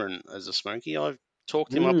Darcy Cameron as a smoky. I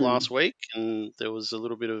talked him up last week, and there was a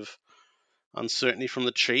little bit of uncertainty from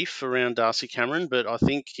the chief around Darcy Cameron, but I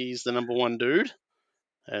think he's the number one dude.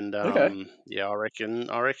 And Okay. I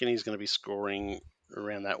reckon he's going to be scoring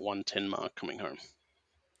around that 110 mark coming home.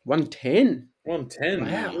 110? 110?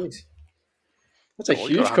 Wow. Geez. That's a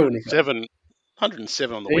huge call, Niko.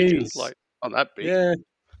 107 on the weekend, like on that big. Yeah.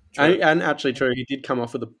 And actually, true, he did come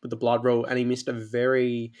off with the blood roll, and he missed a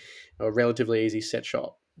very relatively easy set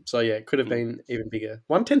shot. So it could have been even bigger.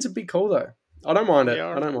 110's a big call though. I don't mind it.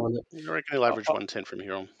 I don't mind it. I reckon he'll average 110 from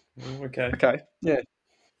here on. Okay.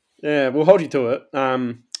 Yeah. We'll hold you to it.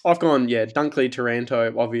 I've gone Dunkley,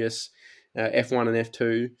 Taranto, obvious, F1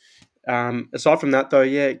 and F2. Aside from that though,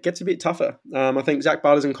 it gets a bit tougher. I think Zach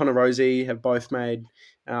Butters and Connor Rozee have both made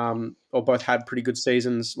or both had pretty good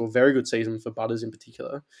seasons, or very good seasons for Butters in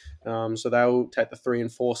particular. So they'll take the 3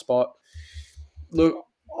 and 4 spot. Look,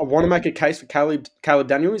 I want to make a case for Caleb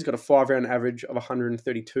Daniel. He's got a 5-round average of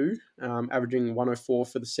 132, averaging 104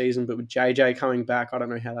 for the season. But with JJ coming back, I don't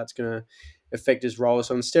know how that's going to affect his role.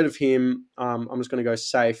 So instead of him, I'm just going to go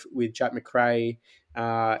safe with Jack McRae,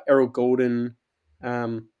 Errol Goulden.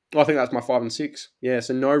 I think that's my 5 and 6. Yeah,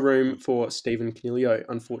 so no room for Stephen Canilio,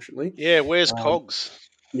 unfortunately. Yeah, where's Cogs?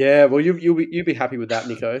 Yeah, well, you'll be happy with that,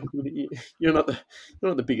 Niko. You're not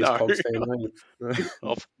the biggest Cogs fan, are you?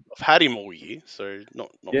 I've had him all year, so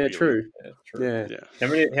not really. True. Yeah, true. Yeah. How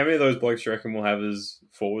many of those blokes do you reckon we'll have as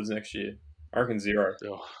forwards next year? I reckon 0.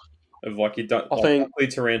 Oh. Of like you don't. I think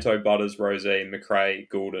Taranto, Butters, Rozee, McRae,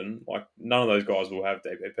 Goulden. Like none of those guys will have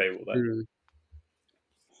DPP, will they?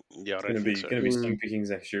 Yeah, it's going to be slim pickings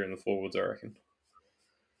next year in the forwards, I reckon.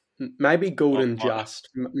 Maybe Goulden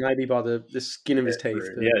maybe by the skin of his teeth.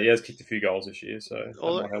 Yeah, he has kicked a few goals this year, so that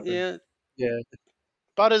might help him. Yeah.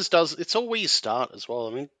 Butters does. It's all where you start as well.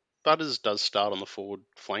 I mean, Butters does start on the forward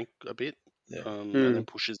flank a bit, and then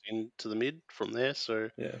pushes into the mid from there. So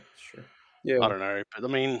yeah, that's true. Yeah, I don't know, but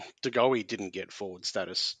I mean, DeGoey didn't get forward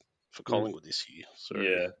status for Collingwood this year, so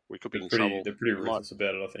we could be in trouble. They're pretty ruthless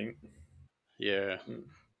about it, I think. Yeah,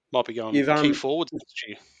 might be going key forwards next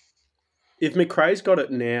year. If McRae's got it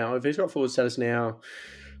now, if he's got forward status now,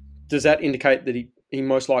 does that indicate that he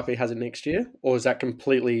most likely has it next year, or is that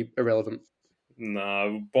completely irrelevant?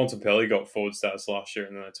 No, Bontempelli got forward status last year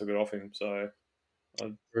and then they took it off him, so I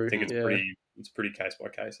think it's pretty case by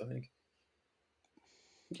case, I think.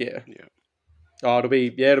 Yeah. Oh, it'll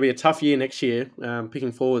be a tough year next year,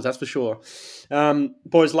 picking forwards, that's for sure.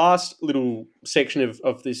 Boys, last little section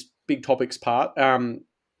of this big topics part.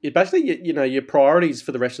 It basically, your priorities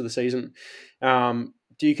for the rest of the season.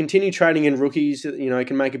 Do you continue trading in rookies that,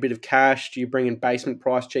 can make a bit of cash? Do you bring in basement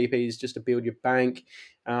price cheapies just to build your bank?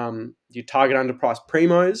 Do you target underpriced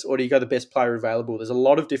primos, or do you go the best player available? There's a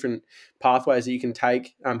lot of different pathways that you can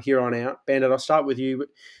take here on out. Bandit, I'll start with you.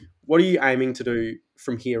 What are you aiming to do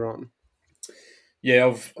from here on? Yeah,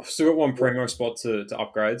 I've still got one primo spot to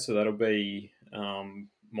upgrade, so that'll be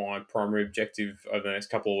my primary objective over the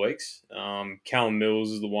next couple of weeks. Callum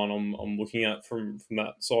Mills is the one I'm looking at from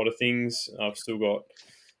that side of things. I've still got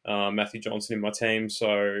Matthew Johnson in my team,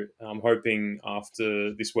 so I'm hoping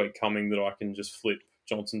after this week coming that I can just flip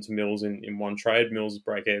Johnson to Mills in one trade. Mills'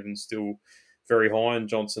 break-even still very high, and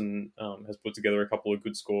Johnson has put together a couple of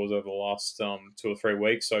good scores over the last 2 or 3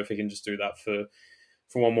 weeks, so if he can just do that for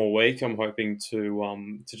one more week, I'm hoping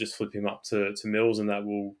to just flip him up to Mills, and that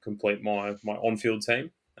will complete my on-field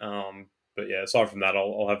team. But yeah, aside from that,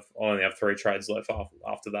 I'll only have 3 trades left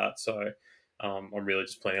after that. So I'm really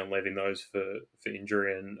just planning on leaving those for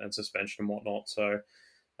injury and suspension and whatnot. So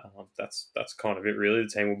that's kind of it really. The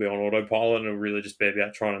team will be on autopilot, and it'll really just be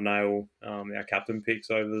about trying to nail our captain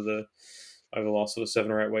picks over the last sort of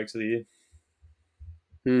 7 or 8 weeks of the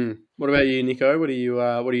year. What about you, Nico? What are you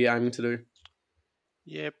aiming to do?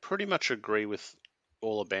 Yeah, pretty much agree with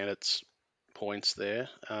all of Bandit's points there.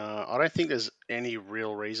 I don't think there's any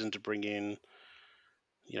real reason to bring in,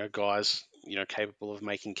 guys, capable of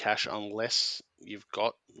making cash unless you've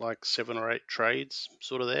got like 7 or 8 trades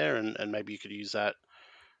sort of there, and maybe you could use that,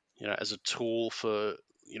 as a tool for,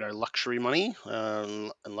 luxury money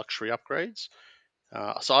and luxury upgrades.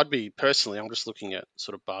 So I'm just looking at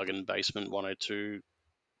sort of bargain basement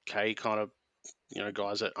 102k kind of,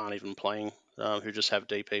 guys that aren't even playing, who just have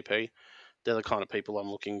DPP. They're the kind of people I'm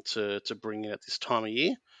looking to bring in at this time of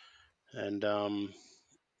year, and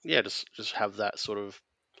just have that sort of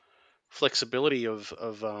flexibility of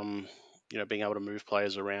being able to move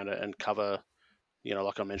players around and cover,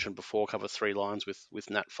 like I mentioned before, cover 3 lines with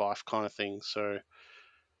Nat Fife kind of thing. So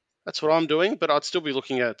that's what I'm doing, but I'd still be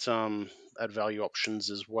looking at value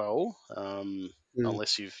options as well,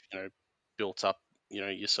 unless you've built up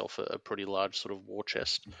yourself a pretty large sort of war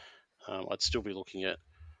chest. I'd still be looking at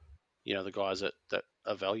the guys that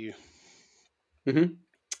are value. Mm-hmm.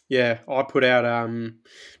 Yeah, I put out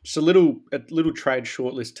just a little trade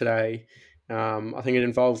shortlist today. I think it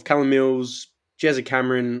involved Callum Mills, Jezza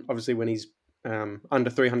Cameron, obviously when he's under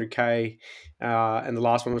 300k, and the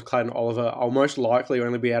last one was Clayton Oliver. I'll most likely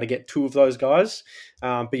only be able to get 2 of those guys.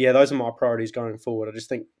 But yeah, those are my priorities going forward. I just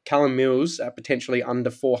think Callum Mills at potentially under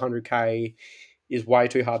 400k is way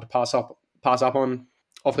too hard to pass up on.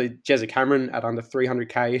 Obviously, Jezza Cameron at under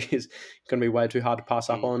 300k is going to be way too hard to pass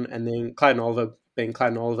up on. And then Clayton Oliver being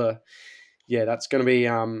Clayton Oliver, yeah, that's going to be,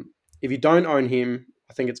 if you don't own him,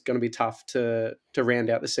 I think it's going to be tough to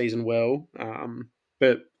round out the season well.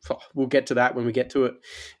 But we'll get to that when we get to it.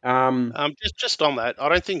 Just on that, I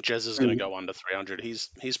don't think Jez is going to go under 300.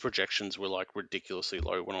 His projections were like ridiculously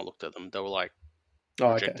low when I looked at them. They were like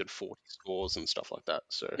projected 40 scores and stuff like that.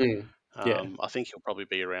 So I think he'll probably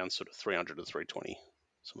be around sort of 300 to 320,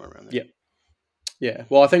 somewhere around there. Yeah.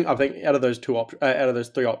 Well, I think out of those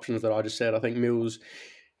 3 options that I just said, I think Mills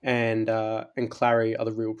and Clary are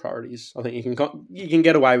the real priorities. I think you can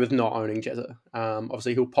get away with not owning Jezza.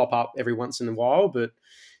 Obviously, he'll pop up every once in a while, but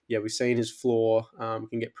yeah, we've seen his floor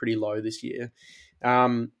can get pretty low this year.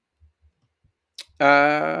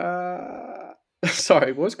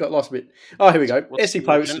 Sorry, boys, got lost a bit. Oh, here we go. SC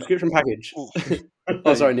Playbook subscription package.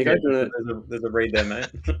 Oh, sorry, Nico. There's a read there, mate.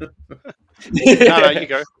 No, you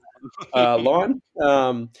go. Line.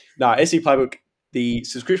 SC Playbook, the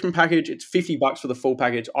subscription package, it's $50 for the full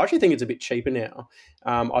package. I actually think it's a bit cheaper now.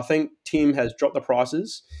 I think Tim has dropped the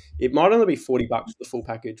prices. It might only be $40 for the full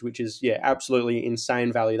package, which is, absolutely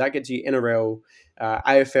insane value. That gets you NRL,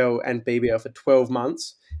 AFL, and BBL for 12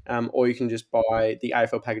 months. Or you can just buy the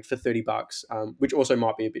AFL package for $30, which also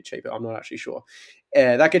might be a bit cheaper. I'm not actually sure.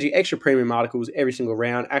 That gets you extra premium articles every single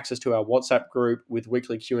round, access to our WhatsApp group with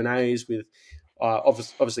weekly Q&As with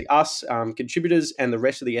obviously us, contributors, and the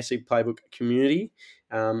rest of the SC Playbook community.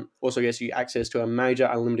 Also gets you access to a major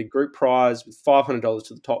unlimited group prize with $500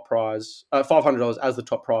 to the top prize, $500 as the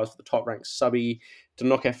top prize for the top ranked subby to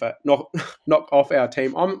knock off our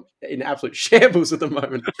team. I'm in absolute shambles at the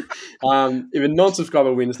moment. If a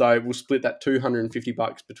non-subscriber wins, though, we'll split that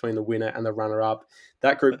 $250 between the winner and the runner-up.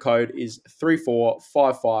 That group code is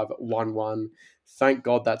 345511. Thank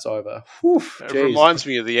God that's over. Whew, It jeez. reminds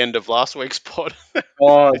me of the end of last week's pod.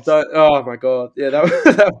 Oh my God. Yeah,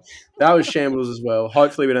 that was shambles as well.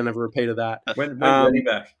 Hopefully we don't have a repeat of that. When's Lenny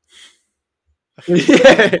back?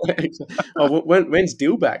 Yeah. When's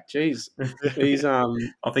Dill back? Jeez. He's I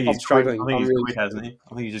think I'm he's struggling. quit. I think I'm he's really quit, hasn't he?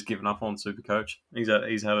 I think he's just given up on Supercoach. He's had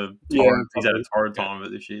a Yeah, torrid time of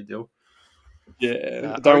it this year, Dill.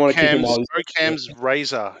 yeah. I don't want to kick him while he's Ocam's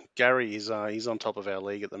Razor Gary is he's on top of our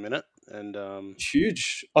league at the minute, and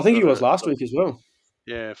huge. I think he was last week as well.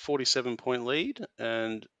 Yeah, 47-point lead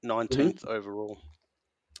and 19th overall.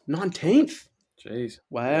 19th. Jeez.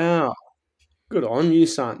 Wow. Yeah. Good on you,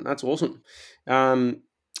 son. That's awesome.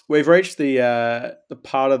 We've reached the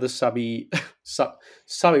part of the subby.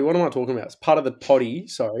 What am I talking about? It's part of the potty.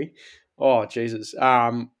 Sorry. Oh Jesus.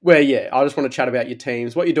 Where I just want to chat about your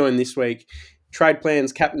teams. What you're doing this week. Trade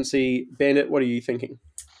plans, captaincy, Bandit. What are you thinking?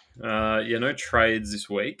 No trades this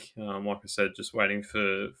week. Like I said, just waiting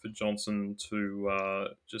for Johnson to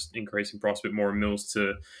just increase in price a bit more and Mills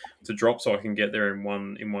to drop so I can get there in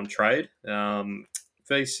one trade.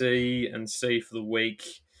 VC and C for the week.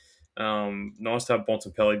 Nice to have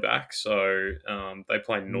Bontempelli back. So they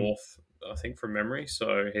play North, I think, from memory.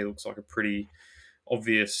 So he looks like a pretty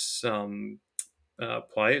obvious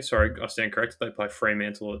play. Sorry, I stand corrected. They play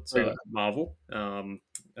Fremantle at Marvel.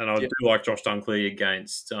 And I do like Josh Dunkley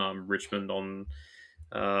against Richmond on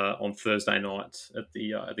Thursday night at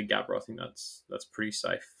the Gabba. I think that's pretty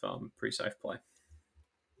safe play.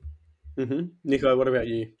 Mm-hmm. Niko, what about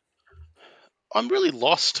you? I'm really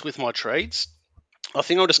lost with my trades. I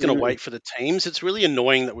think I'm just going to wait for the teams. It's really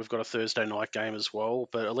annoying that we've got a Thursday night game as well,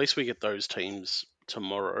 but at least we get those teams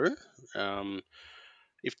tomorrow.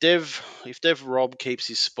 If Dev Rob keeps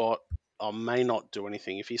his spot, I may not do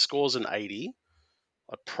anything. If he scores an 80,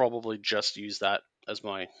 I'd probably just use that as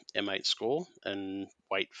my M8 score and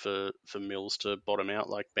wait for Mills to bottom out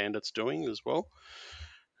like Bandit's doing as well.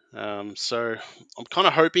 So I'm kind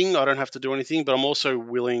of hoping I don't have to do anything, but I'm also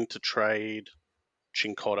willing to trade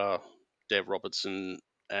Chincotta, Dev Robertson,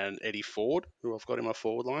 and Eddie Ford, who I've got in my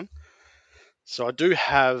forward line. So I do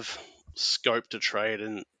have scope to trade,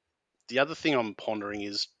 and the other thing I'm pondering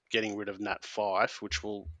is getting rid of Nat Fife, which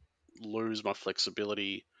will lose my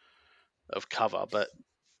flexibility of cover, but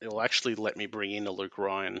it'll actually let me bring in a Luke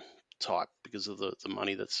Ryan type because of the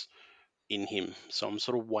money that's in him. So I'm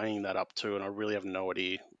sort of weighing that up too, and I really have no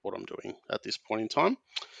idea what I'm doing at this point in time.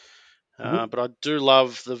 But I do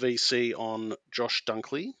love the VC on Josh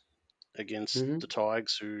Dunkley against the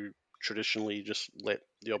Tigers, who traditionally just let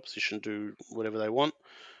the opposition do whatever they want.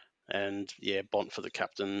 And Bont for the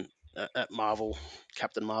captain at Marvel,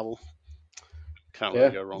 Captain Marvel. Can't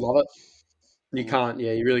really go wrong. Love it. You can't,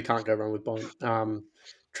 you really can't go wrong with Bont.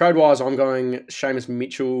 Trade-wise, I'm going Seamus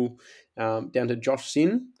Mitchell down to Josh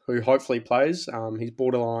Sin, who hopefully plays. He's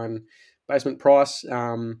borderline basement price.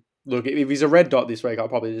 Look, if he's a red dot this week, I'll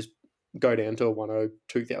probably just go down to a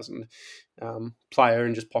 102,000 player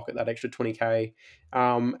and just pocket that extra 20k.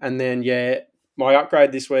 And then, my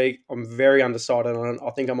upgrade this week, I'm very undecided on it.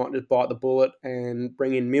 I think I might just bite the bullet and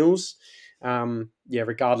bring in Mills.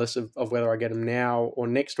 Regardless of whether I get him now or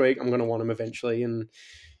next week, I'm going to want him eventually. And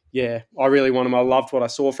I really want him. I loved what I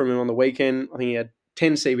saw from him on the weekend. I think he had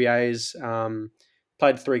 10 CBAs,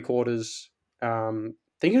 played 3 quarters. I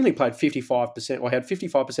think he only played 55%, or had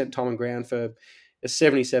 55% time on ground for a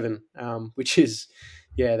 77, which is,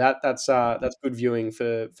 that's good viewing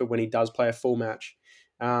for when he does play a full match.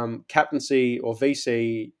 Captaincy or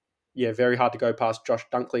VC, very hard to go past Josh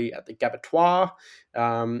Dunkley at the Gabatoir.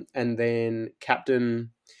 And then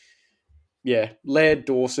captain, led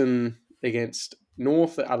Dawson against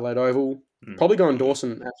North at Adelaide Oval. Probably going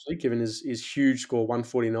Dawson, actually, given his huge score,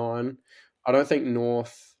 149. I don't think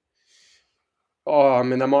North...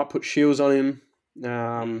 they might put Shields on him. But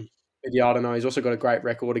I don't know. He's also got a great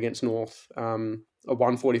record against North, a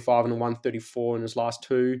 145 and a 134 in his last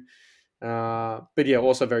 2. But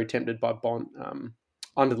also very tempted by Bont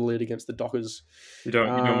under the lid against the Dockers. You don't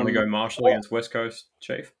want to go Marshall against West Coast,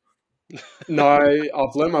 Chief? No,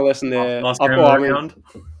 I've learned my lesson there. Last I've very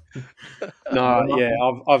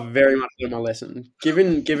much learned my lesson.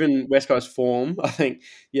 Given West Coast form, I think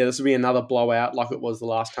this will be another blowout like it was the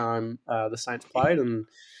last time the Saints played, and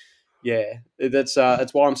that's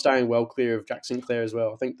why I'm staying well clear of Jack Sinclair as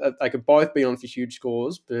well. I think that they could both be on for huge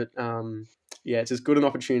scores, but it's as good an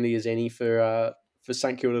opportunity as any for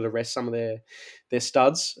St Kilda to rest some of their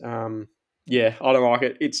studs. I don't like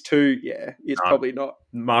it. It's probably not.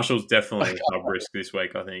 Marshall's definitely a sub risk this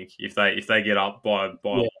week. I think if they get up by a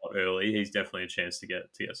lot early, he's definitely a chance to get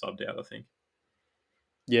subbed out. I think.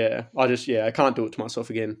 Yeah, I can't do it to myself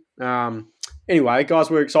again. Anyway, guys,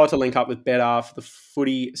 we're excited to link up with Better for the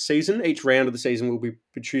footy season. Each round of the season, we'll be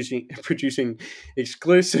producing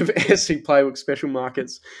exclusive SC Playbook special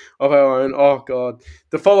markets of our own. Oh, God.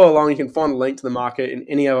 To follow along, you can find a link to the market in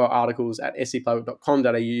any of our articles at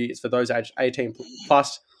scplaybook.com.au. It's for those aged 18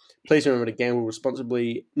 plus. Please remember to gamble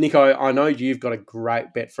responsibly. Nico, I know you've got a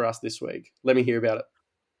great bet for us this week. Let me hear about it.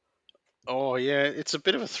 Oh yeah, it's a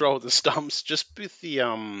bit of a throw at the stumps, just with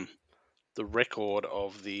the record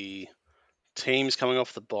of the teams coming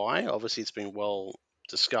off the bye. Obviously, it's been well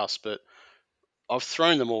discussed, but I've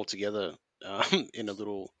thrown them all together in a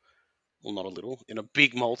little, well, not a little, in a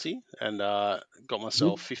big multi, and got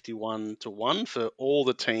myself 51-1 for all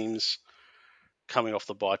the teams coming off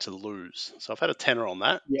the bye to lose. So I've had a tenner on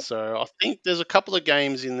that. Yep. So I think there's a couple of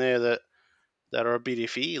games in there that are a bit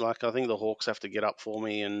iffy. Like I think the Hawks have to get up for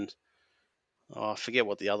me, and I forget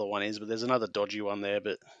what the other one is, but there's another dodgy one there.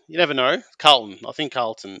 But you never know. Carlton, I think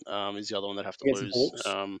Carlton is the other one that have to Against the lose.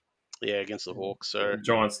 Hawks? Yeah, against the Hawks. So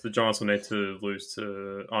The Giants will need to lose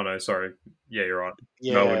to. Oh no, sorry. Yeah, you're right.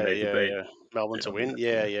 yeah, Melbourne need to beat. yeah. Melbourne to I think win. that's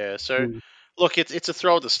Yeah, right. yeah. So Mm. look, it's a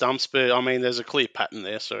throw at the stumps, but I mean, there's a clear pattern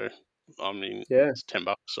there. So I mean, Yeah. it's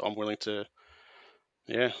 $10. So I'm willing to,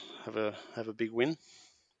 have a big win.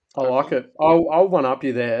 I like it. I'll one up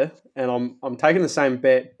you there, and I'm taking the same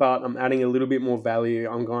bet, but I'm adding a little bit more value.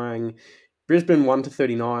 I'm going Brisbane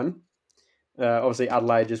 1-39. Obviously,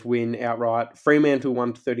 Adelaide just win outright. Fremantle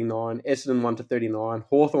 1-39. Essendon 1-39.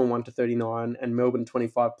 Hawthorn 1-39, and Melbourne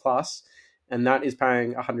 25 plus, and that is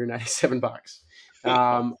paying $187.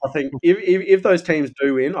 I think if those teams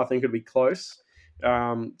do win, I think it'll be close.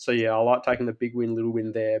 So yeah, I like taking the big win, little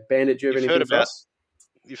win there. Bandit, do you have anything for us?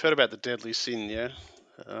 You've heard about the deadly sin, yeah?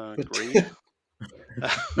 Greed.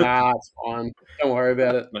 Nah, it's fine. Don't worry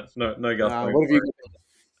about it. No gusto. What have you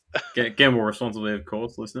got? Gamble responsibly, of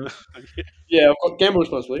course, listeners. Yeah, I've got gamble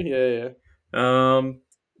responsibly. Yeah.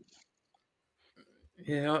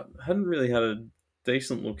 Yeah, I hadn't really had a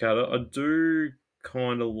decent look at it. I do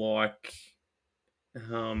kind of like,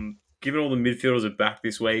 given all the midfielders are back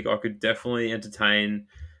this week, I could definitely entertain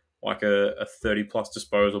like a 30 plus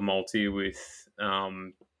disposal multi with,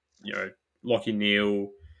 Lockie Neal,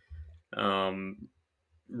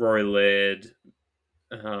 Rory Laird,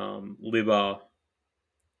 Libba,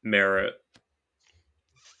 Merritt,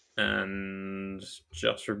 and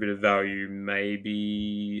just for a bit of value,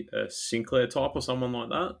 maybe a Sinclair type or someone like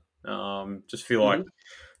that. Just feel like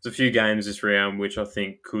there's a few games this round which I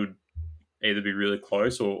think could either be really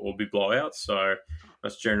close or be blowouts. So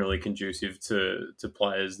that's generally conducive to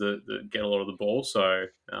players that get a lot of the ball. So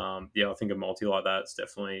I think a multi like that is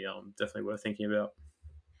definitely worth thinking about.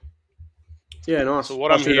 Yeah, nice. So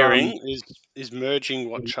what I'm hearing is merging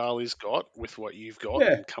what Charlie's got with what you've got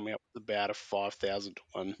and coming up with about a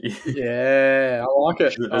 5,000-1. Yeah, I like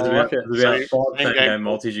it. There's about 5 same game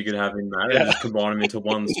multis you could have in that and just combine them into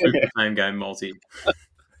one super same game multi.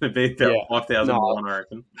 It'd be about 5,000-1, I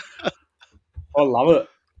reckon. I love it.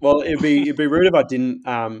 Well, it'd be rude if I didn't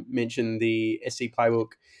mention the SC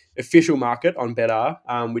Playbook official market on Better,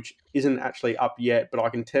 which isn't actually up yet, but I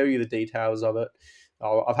can tell you the details of it.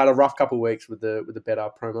 I've had a rough couple of weeks with the Better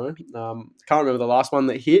promo. Can't remember the last one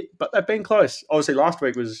that hit, but they've been close. Obviously, last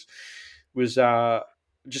week was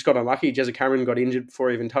just got unlucky. Jezza Cameron got injured before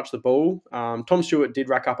he even touched the ball. Tom Stewart did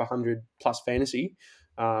rack up 100 plus fantasy,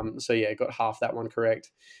 so yeah, got half that one correct.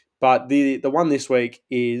 But the one this week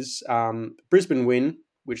is Brisbane win,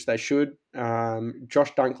 which they should.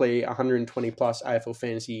 Josh Dunkley 120 plus AFL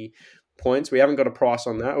fantasy points. We haven't got a price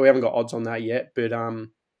on that. We haven't got odds on that yet, but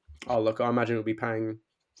look, I imagine it'll be paying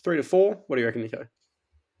 3 to 4. What do you reckon, Nico?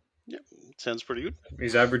 Yeah, sounds pretty good.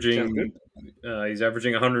 He's averaging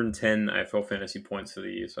 110 AFL fantasy points for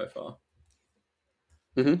the year so far.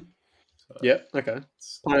 Mm-hmm. So yeah. Okay.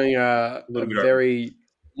 Playing a very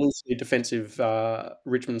loosely defensive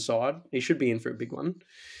Richmond side. He should be in for a big one.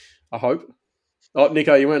 I hope. Oh,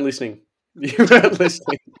 Nico, you weren't listening. You weren't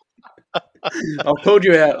listening. I've called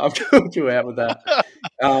you out. I've called you out with that.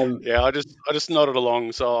 I just nodded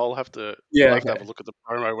along, so I'll have to. I'll have to have a look at the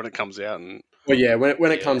promo when it comes out. And well, yeah,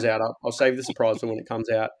 when it comes out, I'll save the surprise for when it comes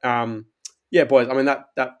out. Yeah, boys. I mean that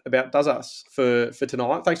about does us for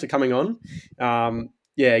tonight. Thanks for coming on.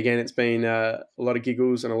 Again, it's been a lot of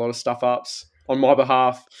giggles and a lot of stuff ups on my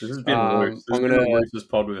behalf. This has been loose. This has been the loosest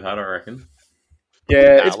pod we've had, I reckon.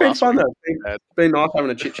 Yeah, it's been fun though. It's been nice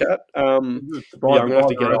having a chit chat. I'm gonna have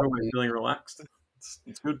to get off. Feeling relaxed.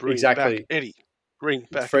 It's good. Bring exactly, back Eddie. Bring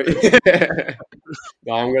back.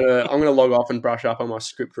 No, I'm gonna log off and brush up on my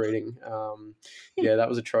script reading. That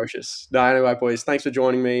was atrocious. No, anyway, boys, thanks for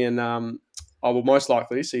joining me, and I will most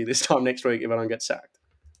likely see you this time next week if I don't get sacked.